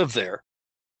not going to live there,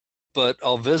 but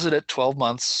I'll visit it 12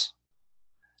 months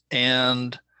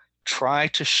and try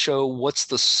to show what's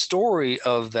the story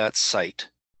of that site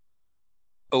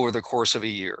over the course of a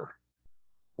year,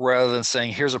 rather than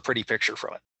saying, here's a pretty picture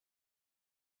from it.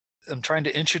 I'm trying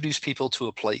to introduce people to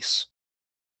a place.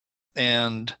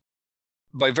 And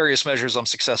by various measures, I'm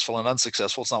successful and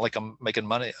unsuccessful. It's not like I'm making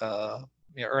money,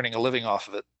 earning a living off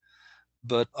of it,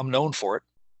 but I'm known for it.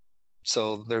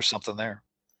 So there's something there.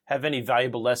 Have any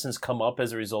valuable lessons come up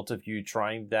as a result of you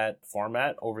trying that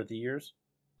format over the years?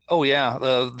 Oh, yeah.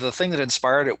 The thing that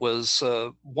inspired it was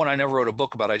one I never wrote a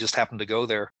book about. I just happened to go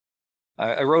there.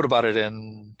 I wrote about it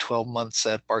in 12 months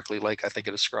at Barkley Lake. I think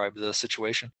it described the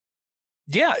situation.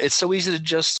 Yeah, it's so easy to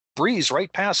just breeze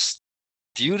right past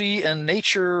beauty and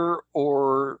nature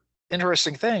or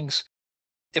interesting things.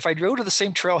 If I go to the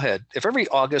same trailhead, if every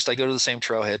August I go to the same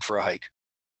trailhead for a hike,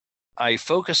 I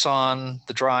focus on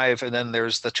the drive and then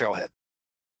there's the trailhead.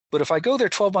 But if I go there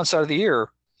 12 months out of the year,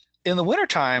 in the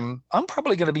wintertime, I'm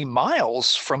probably going to be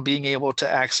miles from being able to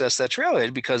access that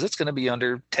trailhead because it's going to be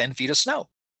under 10 feet of snow.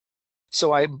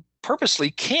 So I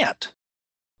purposely can't,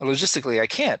 logistically, I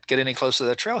can't get any closer to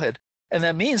that trailhead. And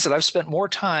that means that I've spent more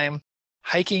time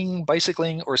hiking,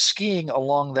 bicycling, or skiing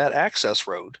along that access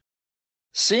road,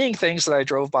 seeing things that I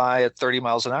drove by at 30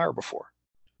 miles an hour before.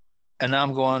 And now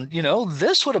I'm going,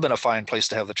 this would have been a fine place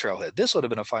to have the trailhead. This would have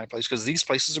been a fine place because these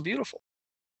places are beautiful.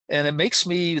 And it makes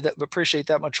me appreciate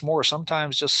that much more.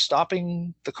 Sometimes just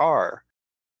stopping the car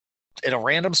in a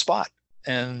random spot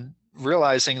and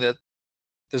realizing that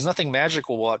there's nothing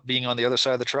magical about being on the other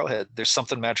side of the trailhead. There's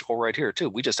something magical right here, too.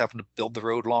 We just happen to build the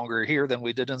road longer here than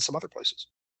we did in some other places.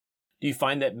 Do you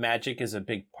find that magic is a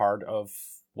big part of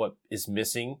what is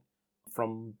missing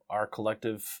from our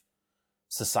collective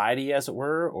society, as it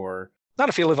were, or? Not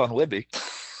if you live on Whidbey.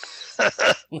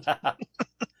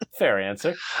 Fair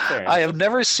answer. I have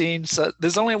never seen,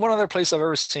 there's only one other place I've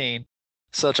ever seen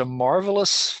such a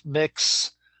marvelous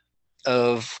mix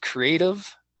of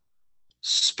creative,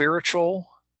 spiritual,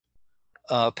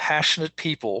 passionate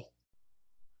people,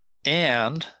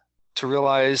 and to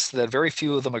realize that very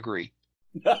few of them agree.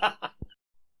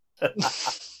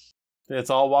 It's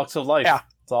all walks of life. Yeah.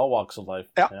 It's all walks of life.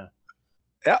 Yeah.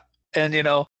 Yeah. And,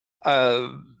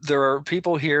 there are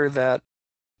people here that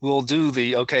will do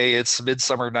it's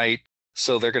midsummer night,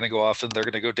 so they're going to go off and they're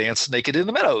going to go dance naked in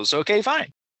the meadows. Okay,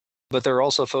 fine. But there are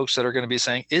also folks that are going to be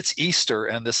saying, it's Easter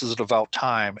and this is a devout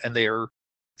time. And they're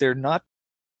not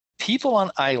people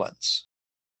on islands.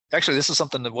 Actually, this is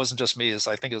something that wasn't just me,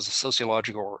 I think it was a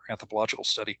sociological or anthropological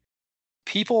study.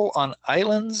 People on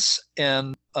islands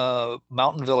and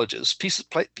mountain villages, places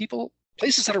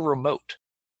that are remote,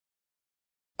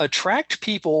 attract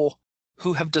people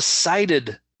who have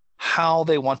decided how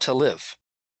they want to live.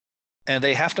 And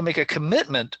they have to make a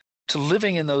commitment to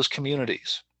living in those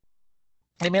communities.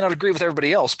 They may not agree with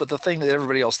everybody else, but the thing that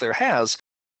everybody else there has,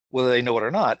 whether they know it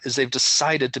or not, is they've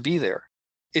decided to be there.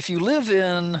 If you live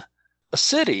in a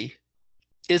city,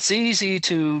 it's easy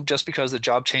to, just because the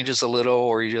job changes a little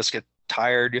or you just get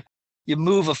tired, you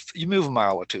move a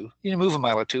mile or two,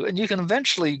 and you can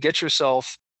eventually get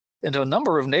yourself into a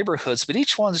number of neighborhoods, but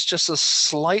each one's just a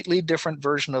slightly different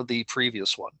version of the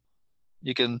previous one.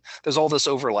 There's all this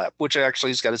overlap, which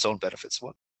actually has got its own benefits.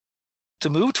 To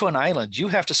move to an island, you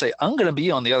have to say, I'm going to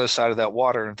be on the other side of that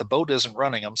water, and if the boat isn't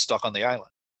running, I'm stuck on the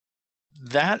island.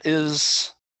 that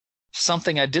is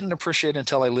something I didn't appreciate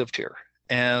until I lived here.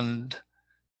 And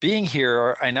being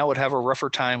here, I now would have a rougher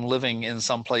time living in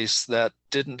some place that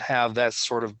didn't have that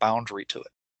sort of boundary to it.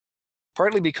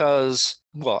 Partly because,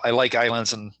 well, I like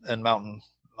islands and mountain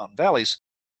valleys,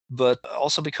 but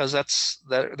also because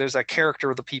there's that character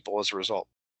of the people as a result.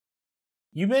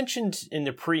 You mentioned in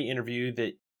the pre-interview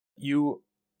that you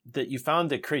found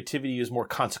that creativity is more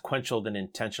consequential than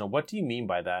intentional. What do you mean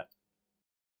by that?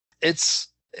 It's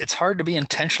hard to be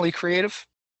intentionally creative,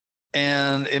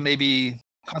 and it may be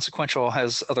consequential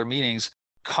has other meanings.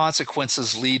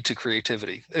 Consequences lead to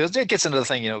creativity. It gets into the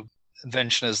thing,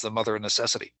 invention is the mother of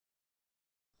necessity.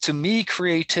 To me,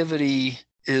 creativity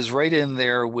is right in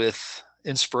there with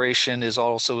inspiration, is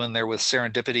also in there with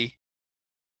serendipity.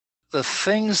 The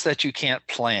things that you can't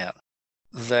plan,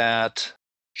 that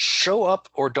show up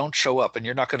or don't show up, and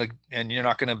you're not going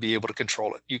to be able to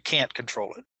control it. You can't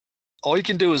control it. All you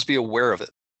can do is be aware of it.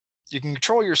 You can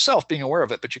control yourself being aware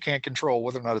of it, but you can't control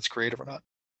whether or not it's creative or not.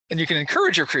 And you can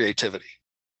encourage your creativity,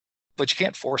 but you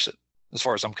can't force it, as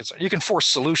far as I'm concerned. You can force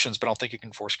solutions, but I don't think you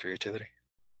can force creativity.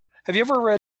 Have you ever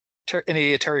read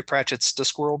any Terry Pratchett's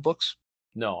Discworld books?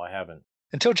 No, I haven't.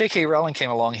 Until J.K. Rowling came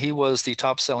along, he was the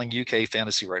top-selling UK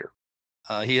fantasy writer.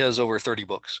 He has over 30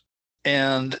 books.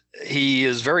 And he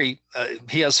is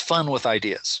he has fun with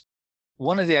ideas.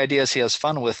 One of the ideas he has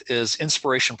fun with is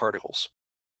inspiration particles,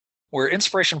 where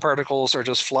inspiration particles are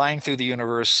just flying through the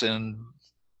universe in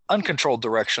uncontrolled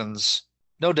directions,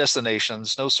 no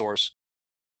destinations, no source.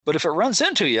 But if it runs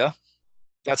into you,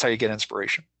 that's how you get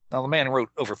inspiration. Now, the man wrote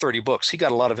over 30 books. He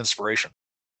got a lot of inspiration,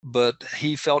 but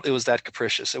he felt it was that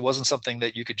capricious. It wasn't something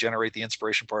that you could generate the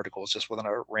inspiration particles, just whether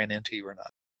or not it ran into you or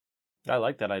not. I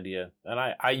like that idea. And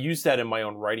I use that in my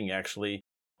own writing, actually.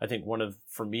 I think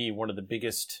for me, one of the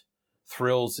biggest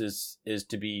thrills is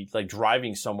to be like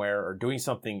driving somewhere or doing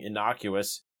something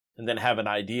innocuous and then have an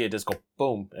idea, just go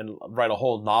boom and write a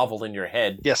whole novel in your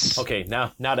head. Yes. Okay,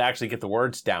 now to actually get the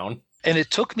words down. And it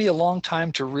took me a long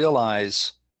time to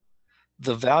realize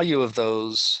the value of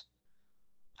those,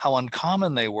 how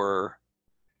uncommon they were,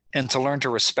 and to learn to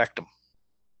respect them.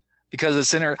 Because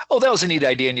it's in there, that was a neat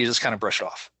idea, and you just kind of brush it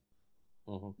off.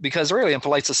 Mm-hmm. Because really, in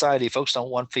polite society, folks don't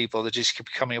want people that just keep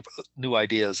coming up with new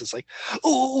ideas. It's like,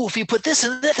 if you put this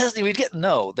in that, we'd get.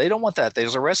 No, they don't want that.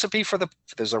 There's a recipe for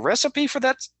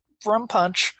that rum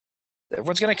punch.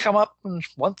 Everyone's going to come up and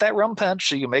want that rum punch,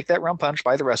 so you make that rum punch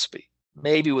by the recipe,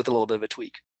 maybe with a little bit of a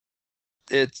tweak.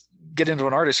 Get into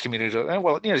an artist community.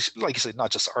 Well, like you said,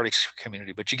 not just artist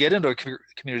community, but you get into a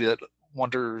community that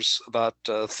wonders about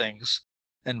things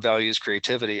and values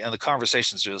creativity, and the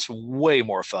conversations are just way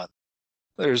more fun.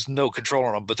 There's no control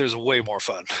on them, but there's way more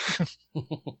fun.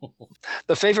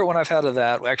 The favorite one I've had of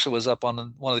that actually was up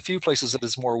on one of the few places that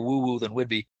is more woo-woo than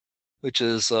Whidbey, which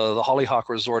is the Hollyhock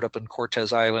Resort up in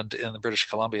Cortes Island in British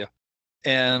Columbia.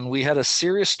 And we had a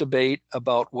serious debate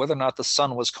about whether or not the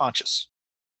sun was conscious.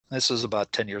 This was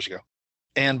about 10 years ago.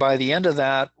 And by the end of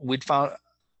that, we'd found,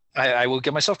 I will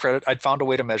give myself credit, I'd found a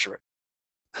way to measure it.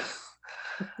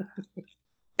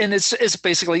 And it's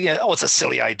basically, it's a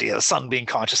silly idea, the sun being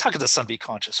conscious. How could the sun be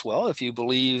conscious? Well, if you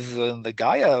believe in the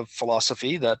Gaia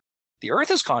philosophy that the earth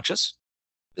is conscious,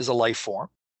 is a life form,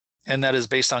 and that is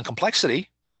based on complexity,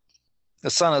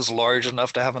 the sun is large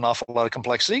enough to have an awful lot of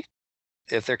complexity.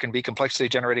 If there can be complexity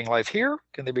generating life here,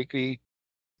 can there be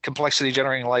complexity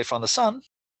generating life on the sun?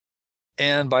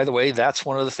 And by the way, that's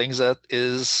one of the things that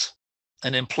is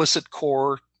an implicit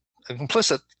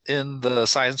in the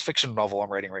science fiction novel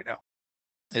I'm writing right now,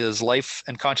 is life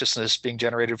and consciousness being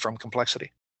generated from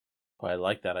complexity. Well, I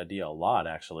like that idea a lot,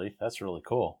 actually. That's really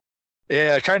cool.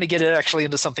 Yeah, trying to get it actually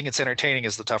into something that's entertaining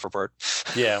is the tougher part.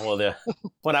 Yeah, well,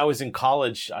 when I was in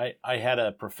college, I had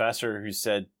a professor who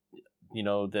said,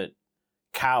 that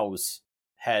cows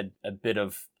had a bit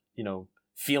of,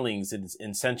 feelings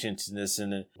and sentientness,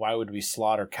 and why would we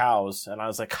slaughter cows? And I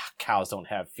was like, cows don't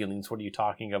have feelings. What are you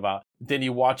talking about? Then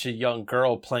you watch a young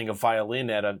girl playing a violin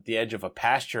at the edge of a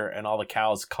pasture, and all the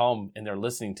cows come and they're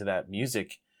listening to that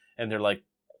music, and they're like,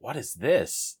 what is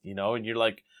this? And you're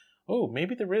like, oh,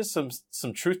 maybe there is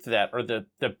some truth to that. Or the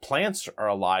plants are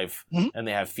alive, mm-hmm. and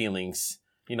they have feelings,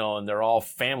 and they're all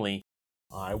family.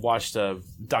 I watched a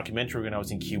documentary when I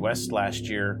was in Key West last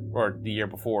year, or the year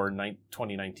before,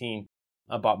 2019,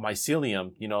 about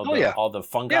mycelium, all the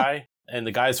fungi, and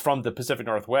the guys from the Pacific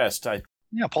Northwest.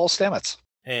 Paul Stamets.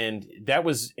 And that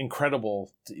was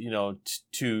incredible,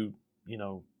 to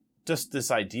just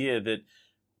this idea that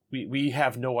we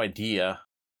have no idea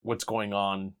what's going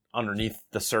on underneath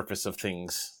the surface of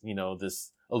things.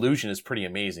 This illusion is pretty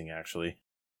amazing, actually.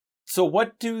 So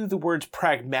what do the words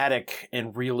pragmatic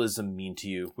and realism mean to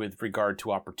you with regard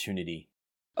to opportunity?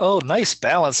 Oh, nice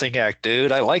balancing act,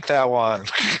 dude. I like that one.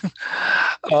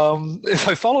 If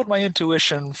I followed my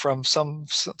intuition from some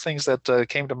things that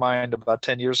came to mind about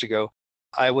 10 years ago,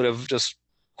 I would have just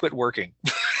quit working.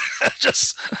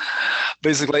 Just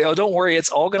basically, oh, don't worry.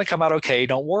 It's all going to come out okay.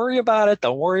 Don't worry about it.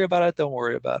 Don't worry about it. Don't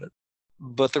worry about it.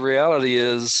 But the reality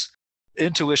is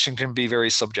intuition can be very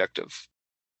subjective.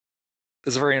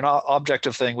 It's a very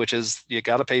objective thing, which is you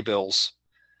got to pay bills.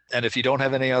 And if you don't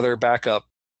have any other backup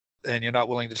and you're not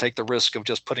willing to take the risk of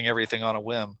just putting everything on a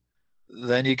whim,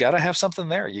 then you got to have something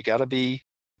there. You got to be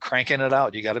cranking it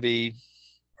out. You got to be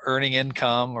earning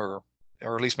income or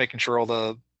at least making sure all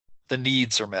the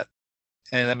needs are met.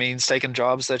 And that means taking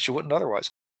jobs that you wouldn't otherwise.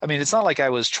 I mean, it's not like I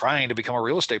was trying to become a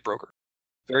real estate broker.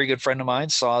 A very good friend of mine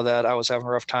saw that I was having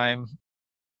a rough time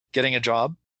getting a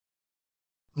job.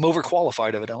 I'm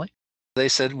overqualified, evidently. They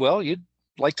said, well, you'd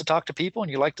like to talk to people and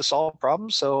you like to solve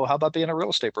problems, so how about being a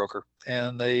real estate broker?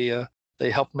 And they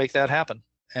helped make that happen.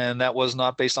 And that was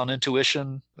not based on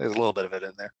intuition. There's a little bit of it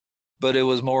in there. But it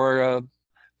was more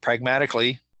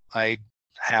pragmatically, I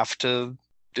have to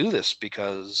do this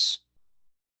because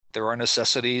there are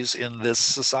necessities in this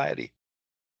society.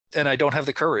 And I don't have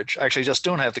the courage. Actually, just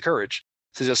don't have the courage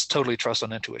to just totally trust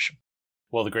on intuition.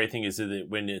 Well, the great thing is that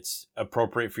when it's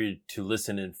appropriate for you to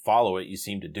listen and follow it, you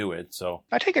seem to do it. So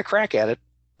I take a crack at it.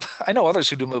 I know others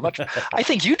who do much. I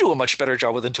think you do a much better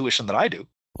job with intuition than I do.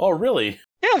 Oh, really?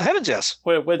 Yeah, heavens yes.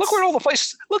 Look at all the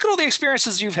places. Look at all the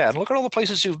experiences you've had. Look at all the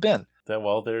places you've been.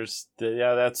 That's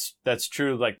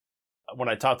true. Like when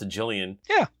I talked to Jillian,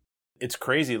 yeah, it's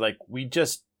crazy. Like we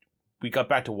got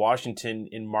back to Washington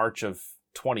in March of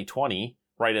 2020,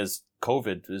 right as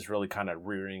COVID is really kind of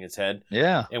rearing its head.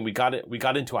 Yeah. And we got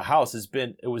into a house.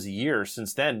 It was a year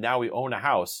since then. Now we own a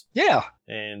house. Yeah.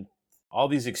 And all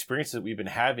these experiences that we've been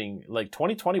having, like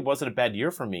 2020 wasn't a bad year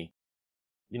for me.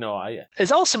 You know,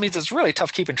 it also means it's really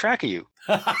tough keeping track of you.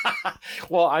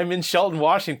 Well, I'm in Shelton,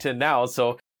 Washington now,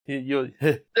 so you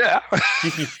yeah.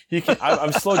 you can,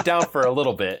 I'm slowed down for a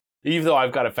little bit, even though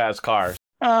I've got a fast car.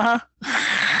 Uh-huh.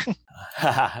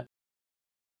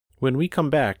 When we come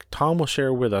back, Tom will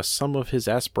share with us some of his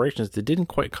aspirations that didn't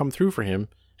quite come through for him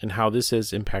and how this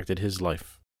has impacted his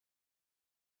life.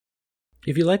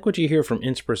 If you like what you hear from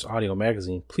Inspirus Audio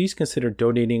Magazine, please consider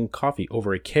donating coffee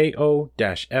over at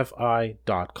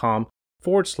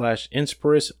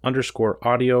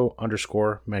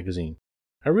ko-fi.com/Inspirus_audio_magazine.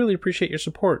 I really appreciate your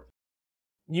support.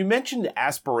 You mentioned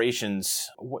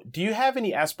aspirations. Do you have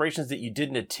any aspirations that you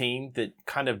didn't attain that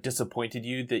kind of disappointed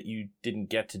you that you didn't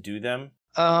get to do them?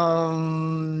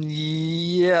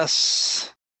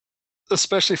 Yes.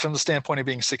 Especially from the standpoint of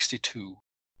being 62.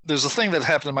 There's a thing that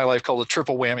happened in my life called a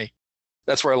triple whammy.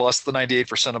 That's where I lost the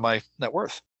 98% of my net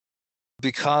worth.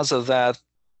 Because of that,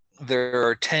 there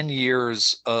are 10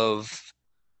 years of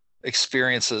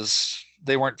experiences.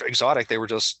 They weren't exotic. They were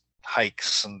just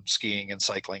hikes and skiing and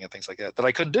cycling and things like that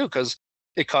I couldn't do because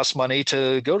it costs money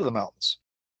to go to the mountains.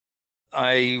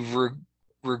 I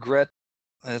regret,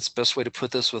 and it's the best way to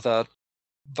put this without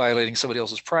violating somebody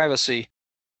else's privacy,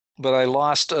 but I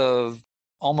lost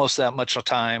almost that much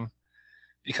time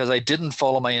because I didn't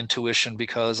follow my intuition,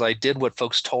 because I did what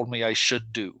folks told me I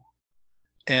should do.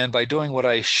 And by doing what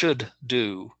I should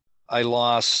do, I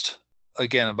lost,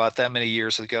 again, about that many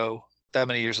years ago, that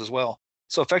many years as well.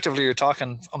 So effectively, you're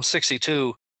talking, I'm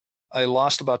 62, I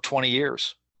lost about 20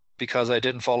 years because I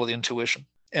didn't follow the intuition.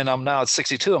 And I'm now at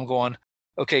 62, I'm going,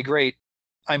 okay, great.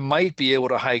 I might be able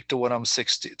to hike to when I'm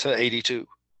 60 to 82,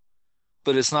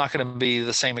 but it's not going to be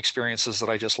the same experiences that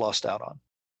I just lost out on.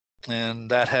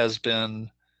 And that has been,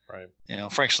 right. You know,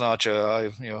 Frank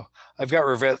Sinatra. I've got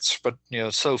regrets, but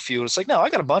so few. It's like, no,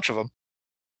 I got a bunch of them.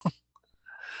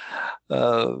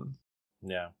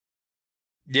 Yeah.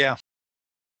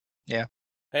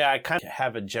 Hey, I kind of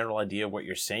have a general idea of what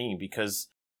you're saying because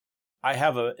I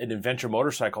have an adventure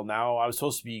motorcycle now. I was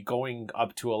supposed to be going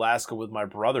up to Alaska with my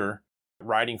brother,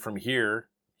 riding from here.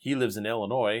 He lives in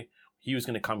Illinois. He was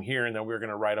going to come here, and then we were going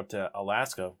to ride up to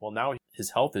Alaska. Well, now his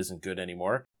health isn't good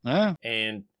anymore.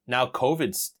 And now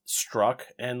COVID's struck.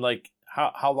 And like,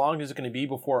 how long is it going to be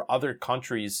before other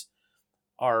countries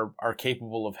are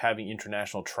capable of having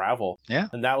international travel? Yeah.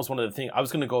 And that was one of the things. I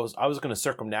was going to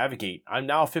circumnavigate. I'm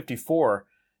now 54.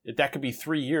 That could be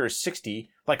 3 years,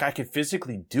 60. Like, I could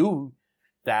physically do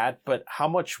that, but how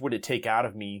much would it take out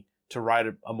of me to ride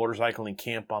a motorcycle and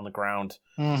camp on the ground?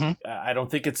 Mm-hmm. I don't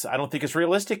think it's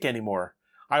realistic anymore.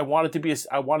 I wanted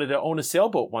to own a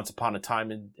sailboat once upon a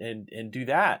time and do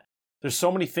that. There's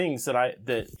so many things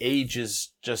that age is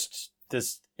just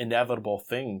this inevitable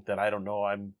thing that I don't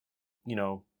know.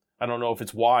 I don't know if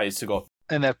it's wise to go.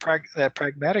 And that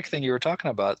pragmatic thing you were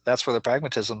talking about, that's where the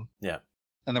pragmatism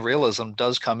and the realism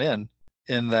does come in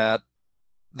that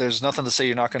there's nothing to say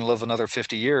you're not going to live another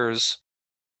 50 years,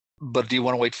 but do you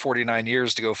want to wait 49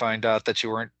 years to go find out that you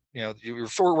weren't, you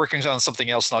were working on something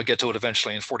else, and I'll get to it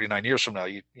eventually in 49 years from now.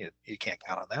 You can't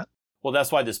count on that. Well,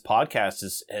 that's why this podcast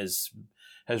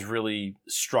has really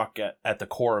struck at the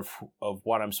core of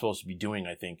what I'm supposed to be doing,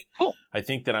 I think. Cool. I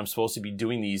think that I'm supposed to be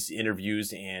doing these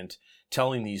interviews and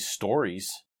telling these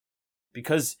stories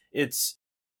because it's,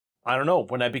 I don't know,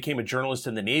 when I became a journalist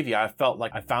in the Navy, I felt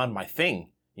like I found my thing,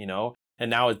 and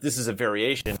now this is a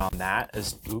variation on that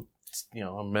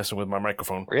I'm messing with my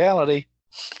microphone. Reality.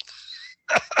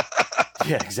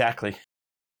 Yeah, exactly.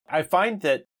 I find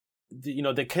that,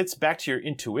 that gets back to your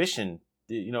intuition.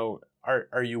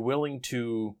 Are you willing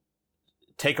to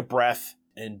take a breath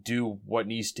and do what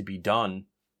needs to be done?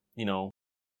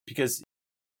 Because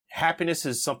happiness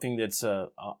is something that's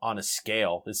on a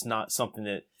scale. It's not something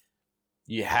that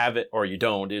you have it or you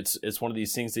don't. It's one of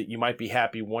these things that you might be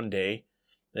happy one day,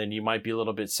 then you might be a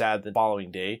little bit sad the following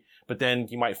day, but then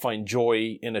you might find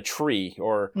joy in a tree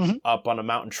or up on a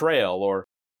mountain trail.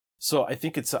 So I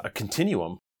think it's a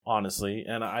continuum, honestly.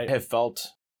 And I have felt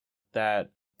that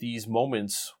these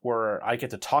moments where I get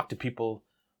to talk to people,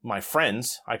 my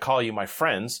friends, I call you my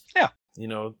friends. Yeah.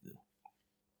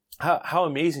 How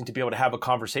amazing to be able to have a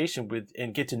conversation with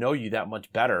and get to know you that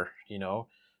much better,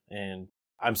 and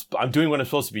I'm doing what I'm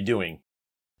supposed to be doing.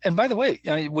 And by the way,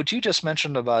 what you just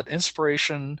mentioned about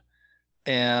inspiration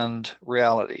and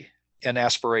reality and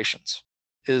aspirations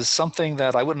is something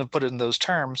that I wouldn't have put it in those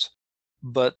terms,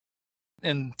 but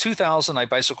in 2000, I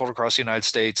bicycled across the United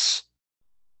States,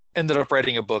 ended up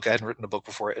writing a book. I hadn't written a book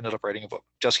before. I ended up writing a book,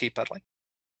 Just Keep Pedaling.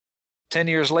 10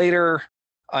 years later,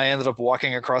 I ended up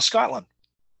walking across Scotland.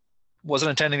 Wasn't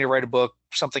intending to write a book.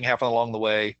 Something happened along the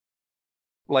way.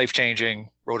 Life-changing,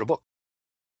 wrote a book.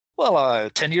 Well,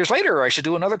 10 years later, I should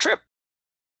do another trip.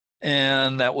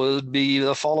 And that would be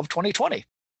the fall of 2020.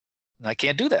 And I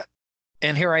can't do that.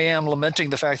 And here I am lamenting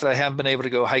the fact that I haven't been able to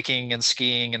go hiking and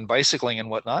skiing and bicycling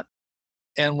and whatnot.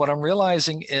 And what I'm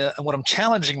realizing and what I'm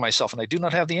challenging myself, and I do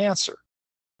not have the answer,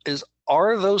 is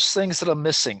are those things that I'm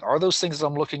missing, are those things that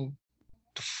I'm looking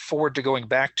forward to going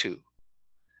back to,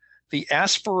 the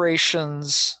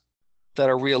aspirations that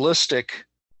are realistic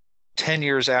 10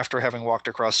 years after having walked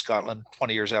across Scotland,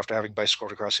 20 years after having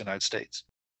bicycled across the United States?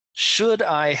 Should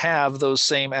I have those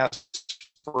same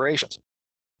aspirations?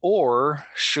 Or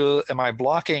am I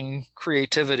blocking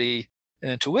creativity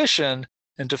and intuition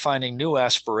into finding new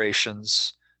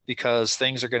aspirations because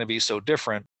things are going to be so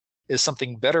different? Is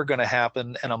something better going to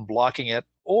happen and I'm blocking it?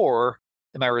 Or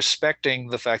am I respecting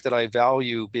the fact that I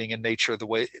value being in nature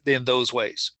in those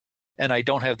ways? And I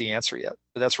don't have the answer yet,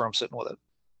 but that's where I'm sitting with it.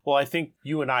 Well, I think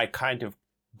you and I kind of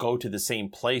go to the same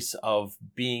place of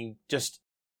being just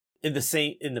in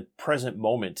the present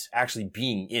moment, actually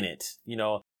being in it.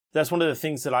 That's one of the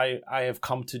things that I have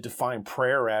come to define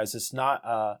prayer as. It's not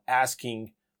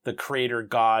asking the creator,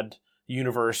 God,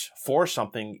 universe for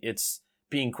something. It's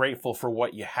being grateful for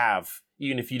what you have,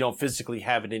 even if you don't physically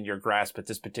have it in your grasp at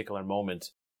this particular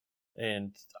moment.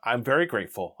 And I'm very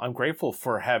grateful. I'm grateful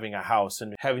for having a house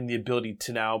and having the ability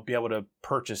to now be able to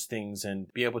purchase things and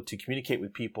be able to communicate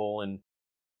with people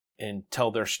and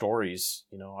tell their stories.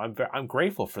 I'm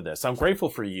grateful for this. I'm grateful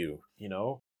for you,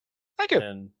 Thank you.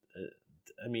 And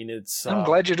I mean, I'm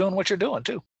glad you're doing what you're doing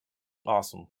too.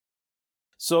 Awesome.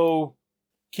 So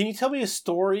can you tell me a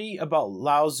story about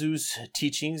Lao Tzu's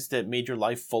teachings that made your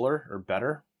life fuller or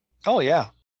better? Oh yeah.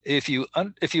 If you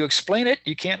explain it,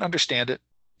 you can't understand it.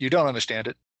 You don't understand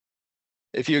it.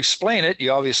 If you explain it,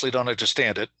 you obviously don't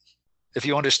understand it. If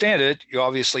you understand it, you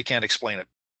obviously can't explain it.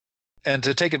 And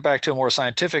to take it back to a more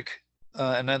scientific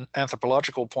and then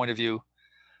anthropological point of view,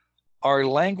 our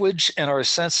language and our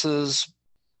senses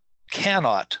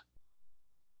cannot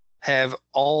have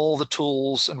all the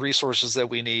tools and resources that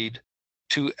we need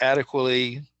to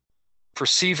adequately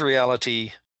perceive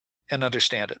reality and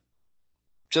understand it.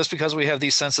 Just because we have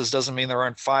these senses doesn't mean there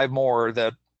aren't 5 more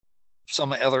that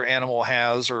some other animal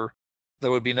has or that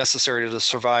would be necessary to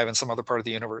survive in some other part of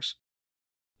the universe.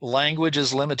 Language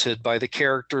is limited by the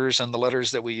characters and the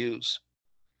letters that we use.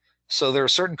 So there are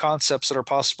certain concepts that are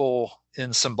possible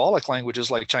in symbolic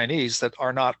languages like Chinese that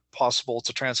are not possible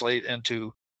to translate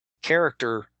into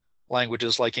character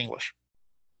languages like English,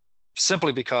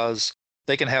 simply because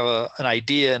they can have an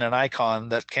idea and an icon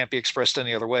that can't be expressed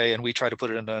any other way, and we try to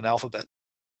put it into an alphabet.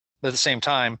 But at the same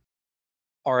time,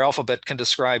 our alphabet can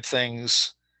describe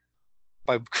things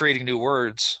by creating new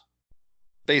words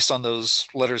based on those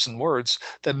letters and words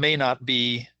that may not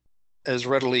be as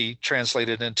readily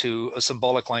translated into a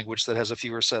symbolic language that has a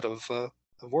fewer set of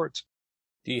words.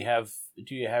 Do you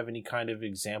have any kind of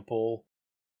example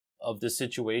of this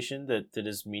situation that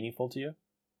is meaningful to you?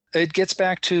 It gets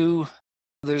back to,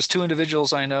 there's two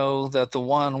individuals I know that the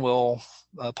one will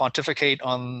pontificate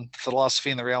on philosophy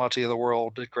and the reality of the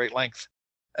world at great length.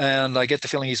 And I get the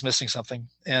feeling he's missing something.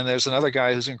 And there's another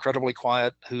guy who's incredibly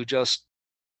quiet, who just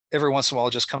every once in a while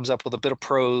just comes up with a bit of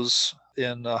prose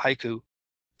in haiku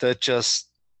that just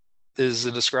is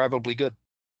indescribably good.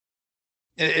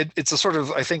 It's a sort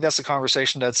of, I think that's the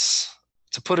conversation that's,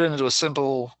 to put it into a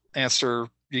simple answer,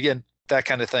 you get that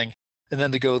kind of thing. And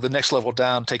then to go the next level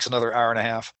down takes another hour and a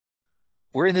half.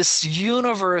 We're in this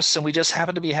universe, and we just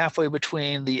happen to be halfway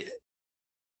between the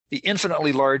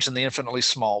infinitely large and the infinitely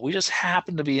small. We just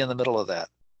happen to be in the middle of that.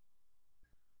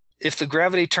 If the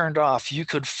gravity turned off, you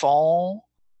could fall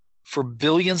for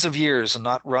billions of years and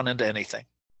not run into anything.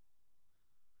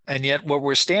 And yet what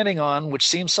we're standing on, which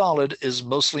seems solid, is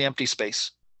mostly empty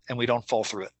space, and we don't fall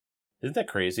through it. Isn't that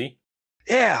crazy?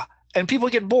 Yeah, and people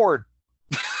get bored.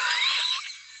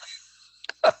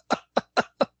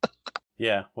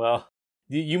 Yeah, well,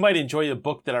 you might enjoy a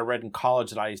book that I read in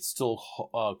college that I still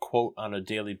quote on a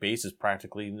daily basis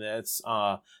practically, and that's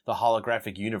The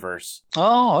Holographic Universe.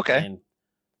 Oh, okay. And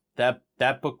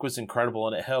that book was incredible,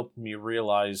 and it helped me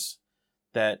realize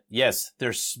that, yes,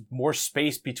 there's more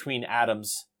space between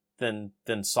atoms than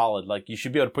solid. Like, you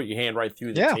should be able to put your hand right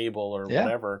through the table or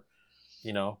whatever.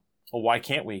 Well, why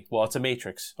can't we? Well, it's a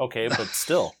matrix. Okay, but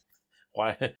still.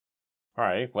 Why? All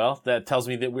right, well, that tells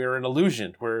me that we're an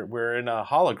illusion. We're in a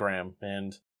hologram,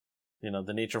 and,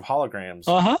 the nature of holograms.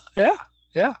 Uh-huh,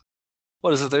 yeah.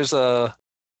 What is it?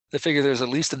 They figure there's at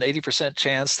least an 80%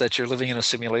 chance that you're living in a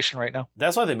simulation right now.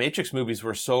 That's why the Matrix movies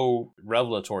were so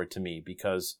revelatory to me,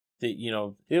 because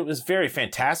it was very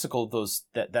fantastical,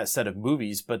 that set of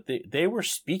movies, but they were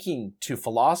speaking to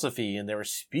philosophy, and they were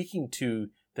speaking to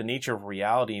the nature of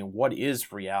reality and what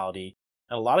is reality.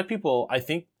 And a lot of people, I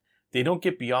think, they don't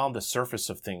get beyond the surface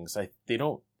of things. They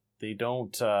don't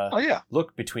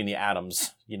look between the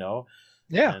atoms,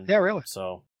 Yeah, really.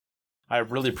 So I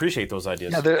really appreciate those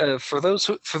ideas. Yeah, for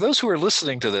those who are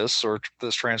listening to this or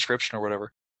this transcription or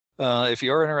whatever, if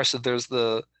you are interested, there's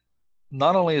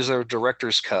not only is there a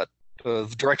director's cut,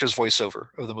 the director's voiceover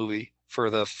of the movie for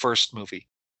the first movie,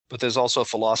 but there's also a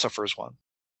philosopher's one,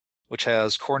 which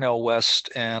has Cornel West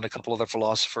and a couple other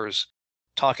philosophers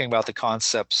talking about the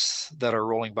concepts that are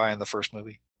rolling by in the first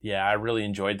movie. Yeah, I really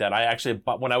enjoyed that. I actually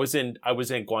bought, when I was in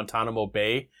Guantanamo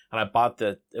Bay, and I bought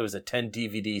it was a 10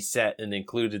 DVD set and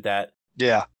included that.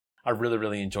 Yeah. I really,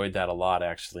 really enjoyed that a lot,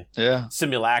 actually. Yeah.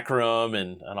 Simulacrum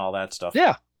and all that stuff.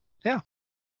 Yeah.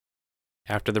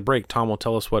 After the break, Tom will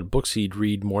tell us what books he'd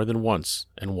read more than once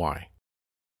and why.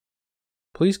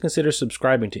 Please consider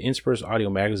subscribing to Inspirus Audio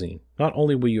Magazine. Not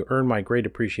only will you earn my great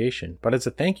appreciation, but as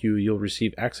a thank you, you'll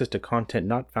receive access to content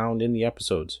not found in the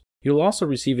episodes. You'll also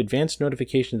receive advanced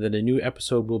notification that a new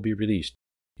episode will be released.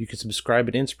 You can subscribe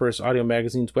at Inspirus Audio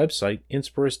Magazine's website,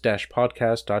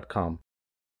 inspirus-podcast.com.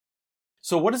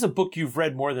 So what is a book you've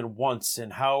read more than once,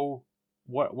 and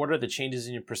what are the changes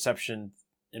in your perception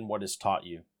in what it's taught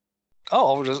you?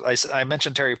 Oh, I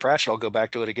mentioned Terry Pratchett. I'll go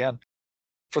back to it again.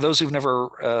 For those who've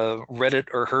never read it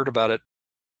or heard about it,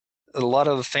 a lot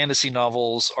of fantasy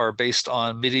novels are based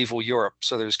on medieval Europe.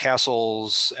 So there's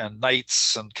castles and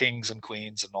knights and kings and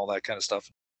queens and all that kind of stuff.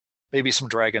 Maybe some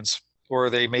dragons. Or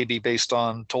they may be based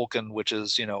on Tolkien, which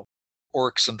is,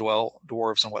 orcs and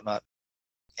dwarves and whatnot.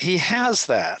 He has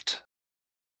that.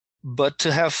 But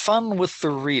to have fun with the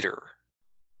reader,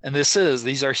 and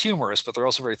these are humorous, but they're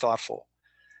also very thoughtful.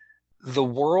 The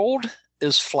world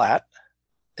is flat.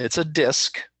 It's a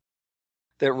disc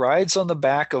that rides on the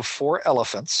back of 4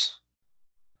 elephants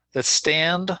that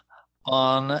stand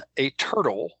on a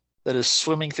turtle that is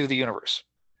swimming through the universe.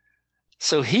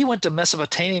 So he went to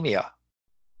Mesopotamia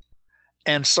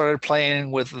and started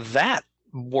playing with that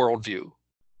worldview,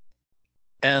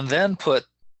 and then put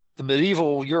the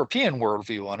medieval European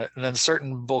worldview on it. And then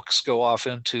certain books go off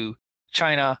into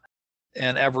China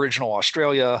and Aboriginal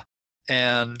Australia,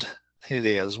 and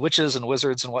he has witches and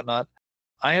wizards and whatnot.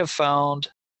 I have found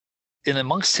in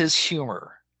amongst his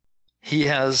humor, he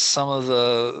plays some of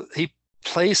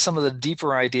the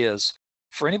deeper ideas.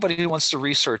 For anybody who wants to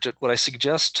research it, what I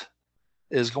suggest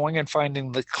is going and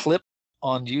finding the clip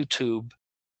on YouTube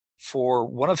for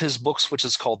one of his books, which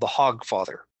is called The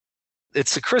Hogfather.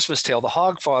 It's a Christmas tale. The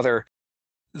Hogfather,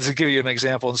 to give you an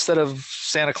example, instead of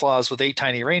Santa Claus with 8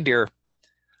 tiny reindeer,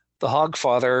 the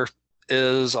Hogfather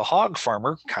is a hog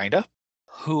farmer, kinda,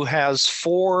 who has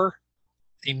 4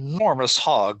 enormous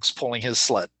hogs pulling his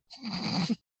sled.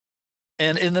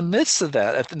 And in the midst of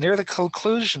that, near the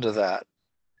conclusion to that,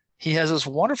 he has this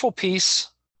wonderful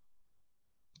piece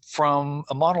from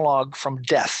a monologue from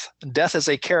Death. And Death is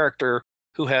a character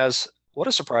who has, what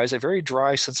a surprise, a very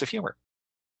dry sense of humor.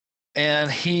 And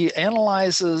he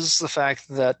analyzes the fact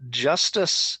that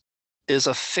justice is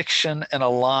a fiction and a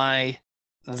lie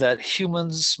that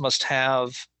humans must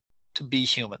have to be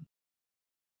human.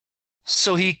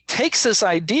 So he takes this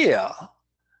idea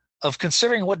of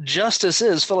considering what justice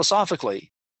is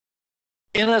philosophically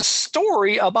in a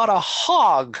story about a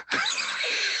hog.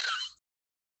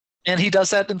 And he does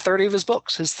that in 30 of his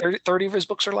books. 30 of his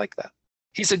books are like that.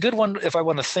 He's a good one if I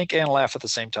want to think and laugh at the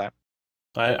same time.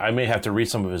 I may have to read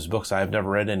some of his books. I've never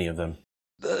read any of them.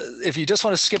 If you just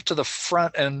want to skip to the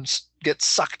front and get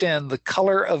sucked in, The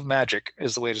Color of Magic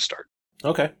is the way to start.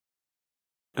 Okay.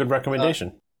 Good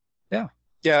recommendation. Yeah.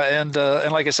 And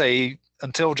like I say,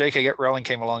 until J.K. Rowling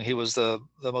came along, he was the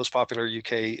most popular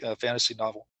UK fantasy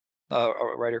novel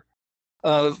writer.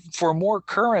 For more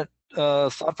current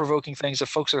thought-provoking things, if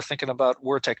folks are thinking about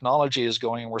where technology is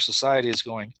going and where society is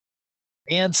going,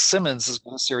 Anne Simmons has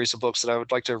got a series of books that I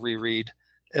would like to reread,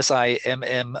 Simmons.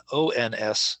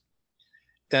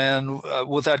 And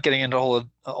without getting into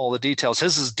all the details,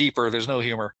 his is deeper. There's no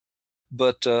humor.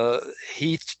 But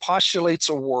he postulates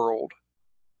a world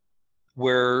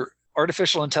where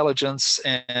artificial intelligence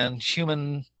and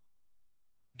human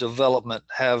development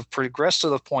have progressed to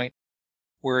the point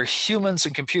where humans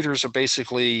and computers are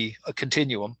basically a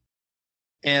continuum.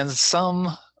 And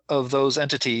some of those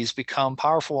entities become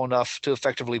powerful enough to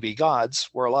effectively be gods,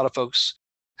 where a lot of folks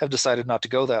have decided not to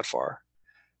go that far.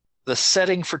 The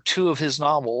setting for two of his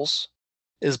novels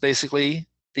is basically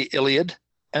the Iliad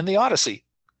and the Odyssey,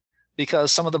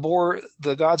 because some of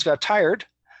the gods got tired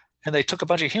and they took a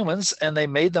bunch of humans and they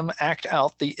made them act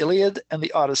out the Iliad and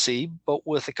the Odyssey, but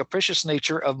with the capricious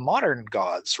nature of modern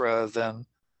gods rather than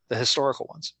the historical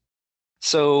ones.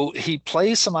 So he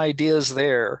plays some ideas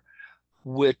there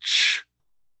which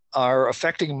are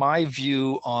affecting my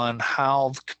view on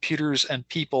how computers and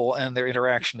people and their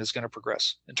interaction is going to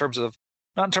progress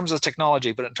not in terms of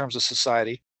technology, but in terms of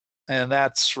society. And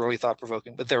that's really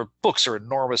thought-provoking. But their books are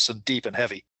enormous and deep and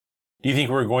heavy. Do you think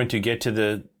we're going to get to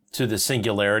the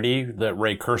singularity that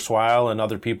Ray Kurzweil and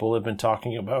other people have been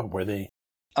talking about, where they?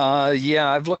 Yeah,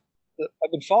 I've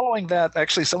been following that.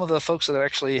 Actually, some of the folks that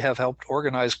actually have helped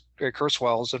organize Ray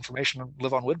Kurzweil's information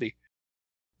live on Whidbey.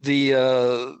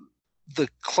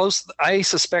 I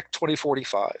suspect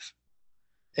 2045,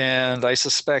 and I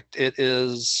suspect it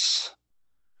is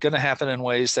going to happen in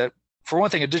ways that, for one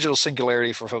thing, a digital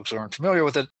singularity, for folks who aren't familiar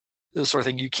with it, is the sort of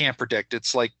thing you can't predict.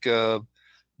 It's like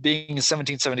being in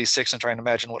 1776 and trying to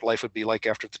imagine what life would be like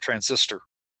after the transistor.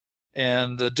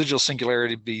 And the digital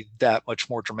singularity would be that much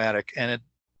more dramatic, and it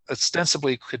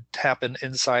ostensibly could happen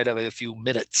inside of a few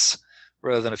minutes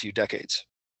rather than a few decades.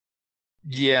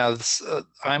 Yeah,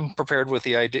 I'm prepared with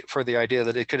the idea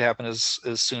that it could happen as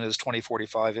soon as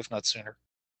 2045, if not sooner.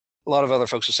 A lot of other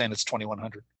folks are saying it's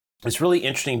 2100. It's really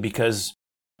interesting because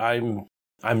I'm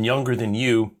younger than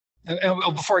you.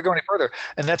 And before I go any further,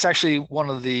 and that's actually part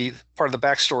of the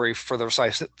backstory for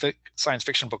the science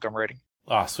fiction book I'm writing.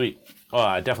 Oh, sweet. Oh,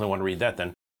 I definitely want to read that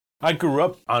then. I grew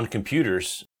up on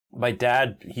computers. My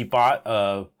dad, he bought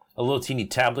a little teeny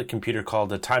tablet computer called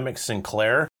the Timex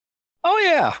Sinclair. Oh,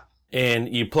 yeah.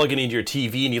 And you plug it into your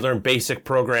TV and you learn basic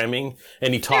programming.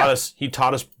 And he taught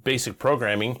us basic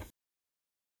programming.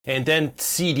 And then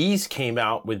CDs came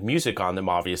out with music on them,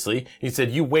 obviously. He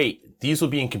said, you wait, these will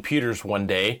be in computers one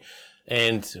day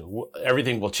and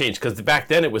everything will change. Because back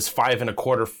then it was 5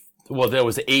 1/4. Well, there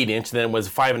was 8-inch, then it was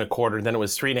 5 1/4, then it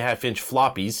was 3.5-inch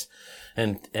floppies.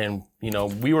 And,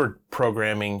 we were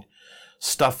programming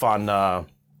stuff on,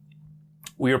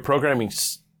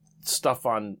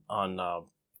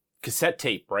 cassette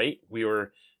tape, right? We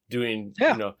were doing,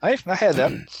 I had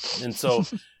that. And so,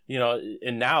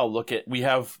 and now we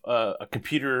have a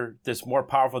computer that's more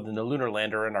powerful than the lunar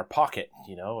lander in our pocket,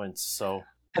 and so.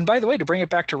 And by the way, to bring it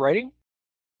back to writing,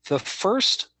 the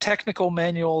first technical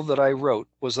manual that I wrote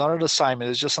was not an assignment.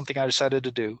 It was just something I decided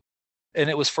to do. And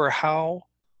it was for how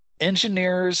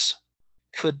engineers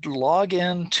could log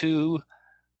into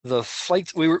the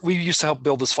flight. We used to help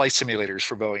build those flight simulators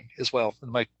for Boeing as well,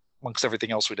 amongst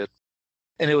everything else we did.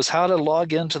 And it was how to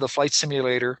log into the flight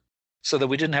simulator so that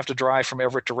we didn't have to drive from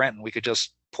Everett to Renton. We could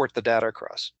just port the data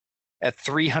across at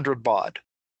 300 baud.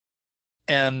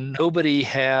 And nobody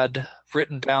had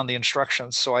written down the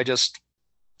instructions. So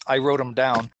I wrote them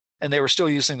down, and they were still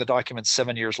using the documents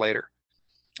 7 years later.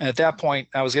 And at that point,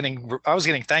 I was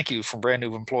getting thank you from brand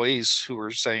new employees who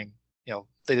were saying,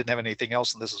 they didn't have anything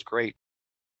else, and this is great.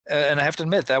 And I have to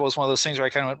admit, that was one of those things where I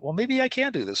kind of went, well, maybe I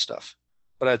can do this stuff.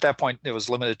 But at that point, it was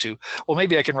limited to, well,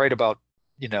 maybe I can write about,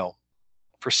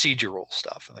 procedural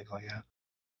stuff and things like that.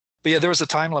 But yeah, there was a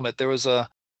time limit. There was a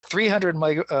 300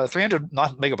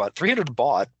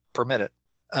 baud per minute,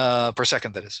 per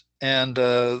second, that is. And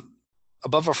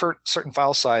above a certain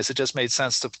file size, it just made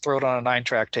sense to throw it on a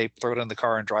 9-track tape, throw it in the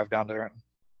car, and drive down there, and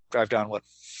drive down,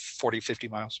 40, 50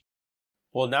 miles.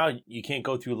 Well, now you can't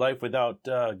go through life without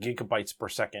gigabytes per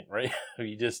second, right?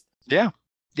 You just... Yeah,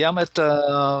 I'm at,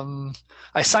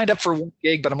 I signed up for 1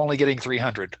 gig, but I'm only getting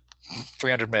 300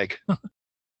 meg.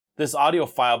 This audio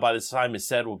file, by the time it's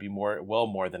said, will be well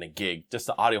more than a gig, just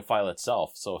the audio file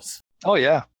itself. Oh,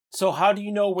 yeah. So how do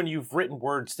you know when you've written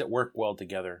words that work well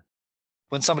together?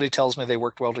 When somebody tells me they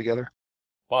worked well together.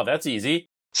 Wow, that's easy.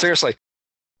 Seriously.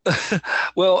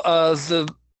 Well,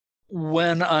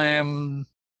 when I'm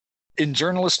in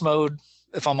journalist mode,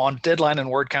 if I'm on deadline and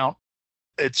word count,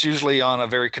 it's usually on a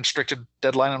very constricted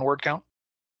deadline and word count,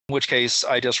 in which case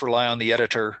I just rely on the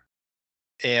editor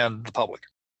and the public.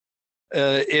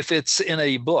 If it's in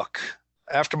a book,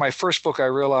 after my first book, I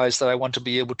realized that I want to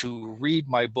be able to read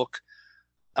my book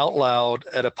out loud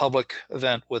at a public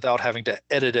event without having to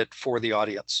edit it for the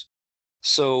audience.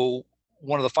 So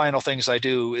one of the final things I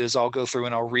do is I'll go through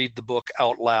and I'll read the book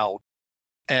out loud.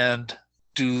 And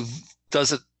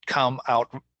does it come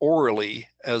out orally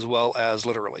as well as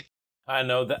literally? I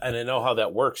know that, and I know how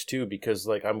that works too, because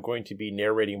I'm going to be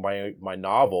narrating my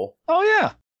novel. Oh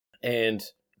yeah. And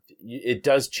it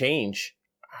does change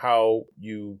how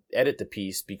you edit the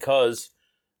piece, because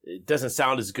it doesn't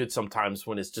sound as good sometimes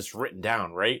when it's just written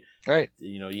down, right? Right.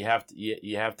 You have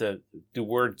to do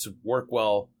words work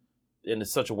well in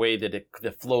such a way that it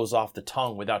flows off the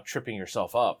tongue without tripping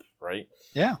yourself up, right?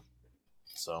 Yeah.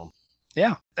 So.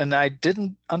 Yeah, and I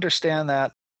didn't understand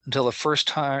that until the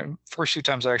first few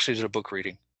times I actually did a book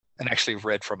reading and actually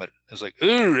read from it. It was like,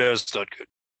 ooh, that's not good.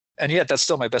 And yet, that's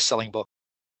still my best-selling book.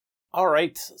 All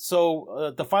right.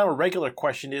 So the final regular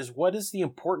question is, what is the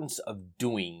importance of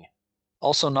doing?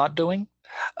 Also not doing?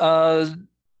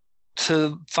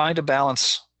 To find a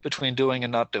balance between doing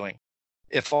and not doing.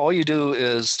 If all you do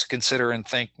is to consider and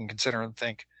think and consider and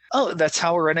think, oh, that's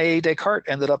how Rene Descartes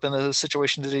ended up in the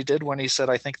situation that he did when he said,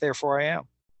 I think, therefore I am.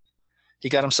 He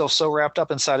got himself so wrapped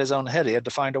up inside his own head, he had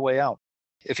to find a way out.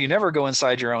 If you never go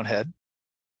inside your own head,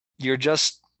 you're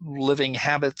just living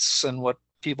habits and what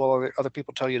other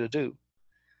people tell you to do,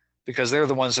 because they're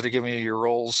the ones that are giving you your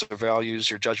roles, your values,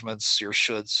 your judgments, your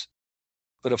shoulds.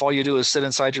 But if all you do is sit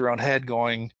inside your own head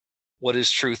going, what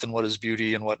is truth and what is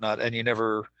beauty and whatnot, and you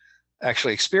never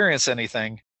actually experience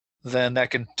anything, then that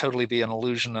can totally be an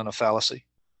illusion and a fallacy.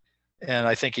 And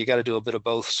I think you got to do a bit of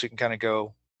both, so you can kind of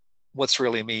go, what's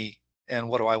really me and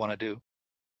what do I want to do?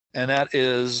 And that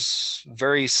is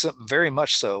very, very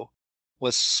much so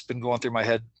what's been going through my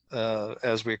head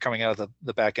as we're coming out of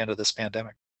the back end of this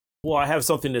pandemic. Well, I have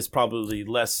something that's probably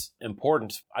less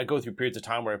important. I go through periods of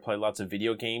time where I play lots of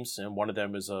video games, and one of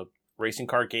them is a racing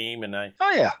car game. And I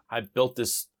built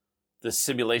this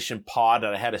simulation pod,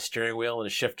 and I had a steering wheel and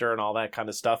a shifter and all that kind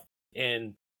of stuff.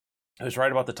 And it was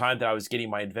right about the time that I was getting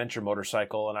my adventure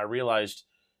motorcycle, and I realized,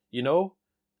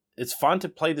 it's fun to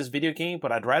play this video game,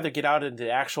 but I'd rather get out into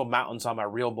the actual mountains on my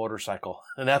real motorcycle.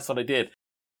 And that's what I did.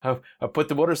 I put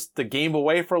the game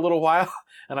away for a little while,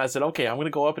 and I said, okay, I'm going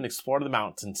to go up and explore the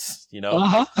mountains,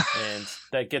 And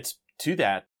that gets to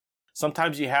that.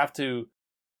 Sometimes you have to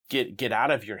get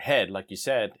out of your head, like you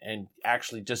said, and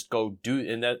actually just go do.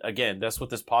 And that, again, that's what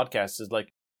this podcast is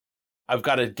like. I've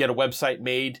got to get a website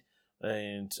made,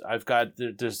 and I've got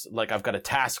a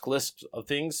task list of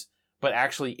things, but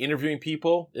actually interviewing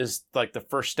people is like the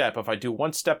first step. If I do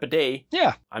one step a day,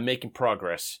 I'm making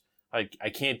progress. I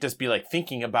can't just be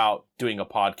thinking about doing a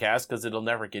podcast, because it'll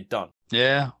never get done.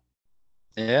 Yeah.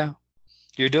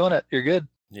 You're doing it. You're good.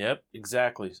 Yep,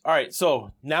 exactly. All right,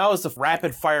 so now is the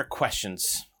rapid fire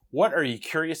questions. What are you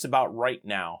curious about right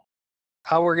now?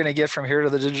 How we're going to get from here to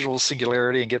the digital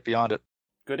singularity and get beyond it.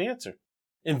 Good answer.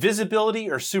 Invisibility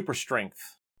or super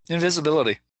strength?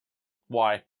 Invisibility.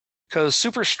 Why? Because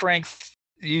super strength,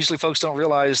 usually folks don't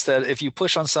realize that if you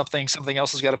push on something, something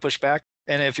else has got to push back.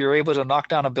 And if you're able to knock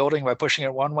down a building by pushing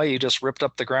it one way, you just ripped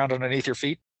up the ground underneath your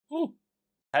feet. I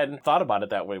hadn't thought about it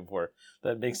that way before.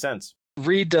 That makes sense.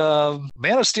 Read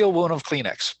Man of Steel, Woman of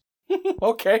Kleenex.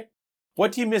 Okay.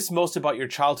 What do you miss most about your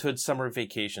childhood summer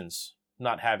vacations?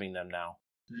 Not having them now.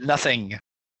 Nothing.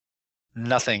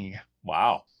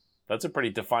 Wow. That's a pretty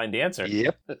defined answer.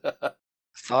 Yep.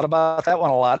 Thought about that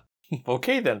one a lot.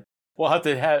 Okay, then. We'll have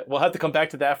to come back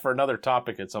to that for another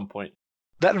topic at some point.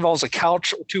 That involves a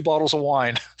couch or 2 bottles of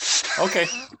wine. Okay.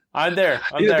 I'm there.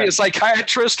 Either be a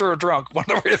psychiatrist or a drunk, one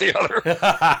way or the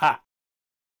other.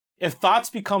 If thoughts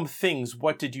become things,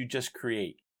 what did you just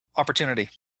create? Opportunity.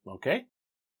 Okay.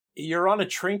 You're on a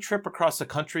train trip across the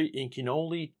country and can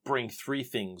only bring 3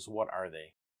 things. What are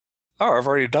they? Oh, I've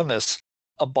already done this.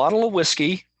 A bottle of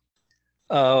whiskey,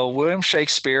 William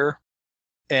Shakespeare,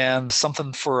 and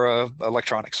something for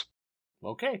electronics.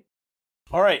 Okay.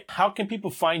 All right. How can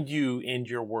people find you and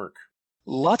your work?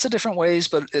 Lots of different ways,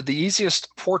 but the easiest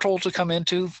portal to come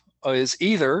into is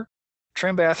either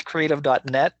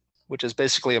trimbathcreative.net, which is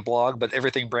basically a blog, but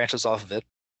everything branches off of it.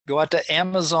 Go out to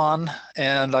Amazon,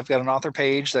 and I've got an author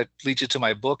page that leads you to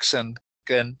my books and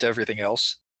everything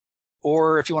else.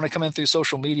 Or if you want to come in through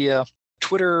social media,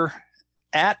 Twitter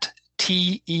at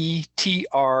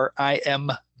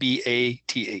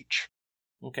TETRIMBATH.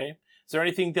 Okay. Is there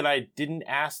anything that I didn't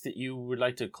ask that you would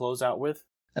like to close out with?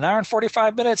 An hour and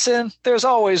 45 minutes in, there's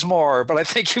always more, but I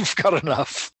think you've got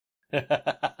enough.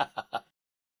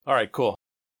 All right, cool.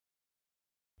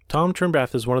 Tom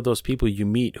Trimbath is one of those people you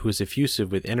meet who is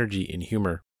effusive with energy and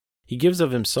humor. He gives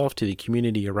of himself to the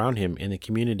community around him, and the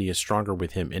community is stronger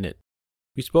with him in it.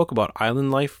 We spoke about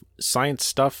island life, science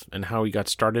stuff, and how he got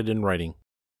started in writing.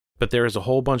 But there is a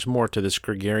whole bunch more to this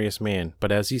gregarious man,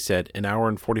 but as he said, an hour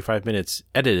and 45 minutes,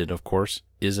 edited of course,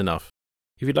 is enough.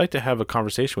 If you'd like to have a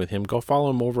conversation with him, go follow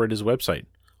him over at his website.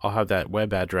 I'll have that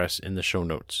web address in the show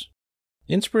notes.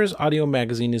 Inspir's Audio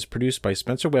Magazine is produced by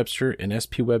Spencer Webster and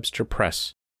SP Webster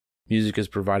Press. Music is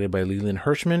provided by Leland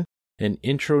Hirschman, and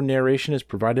intro narration is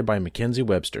provided by Mackenzie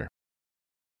Webster.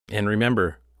 And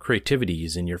remember, creativity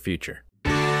is in your future.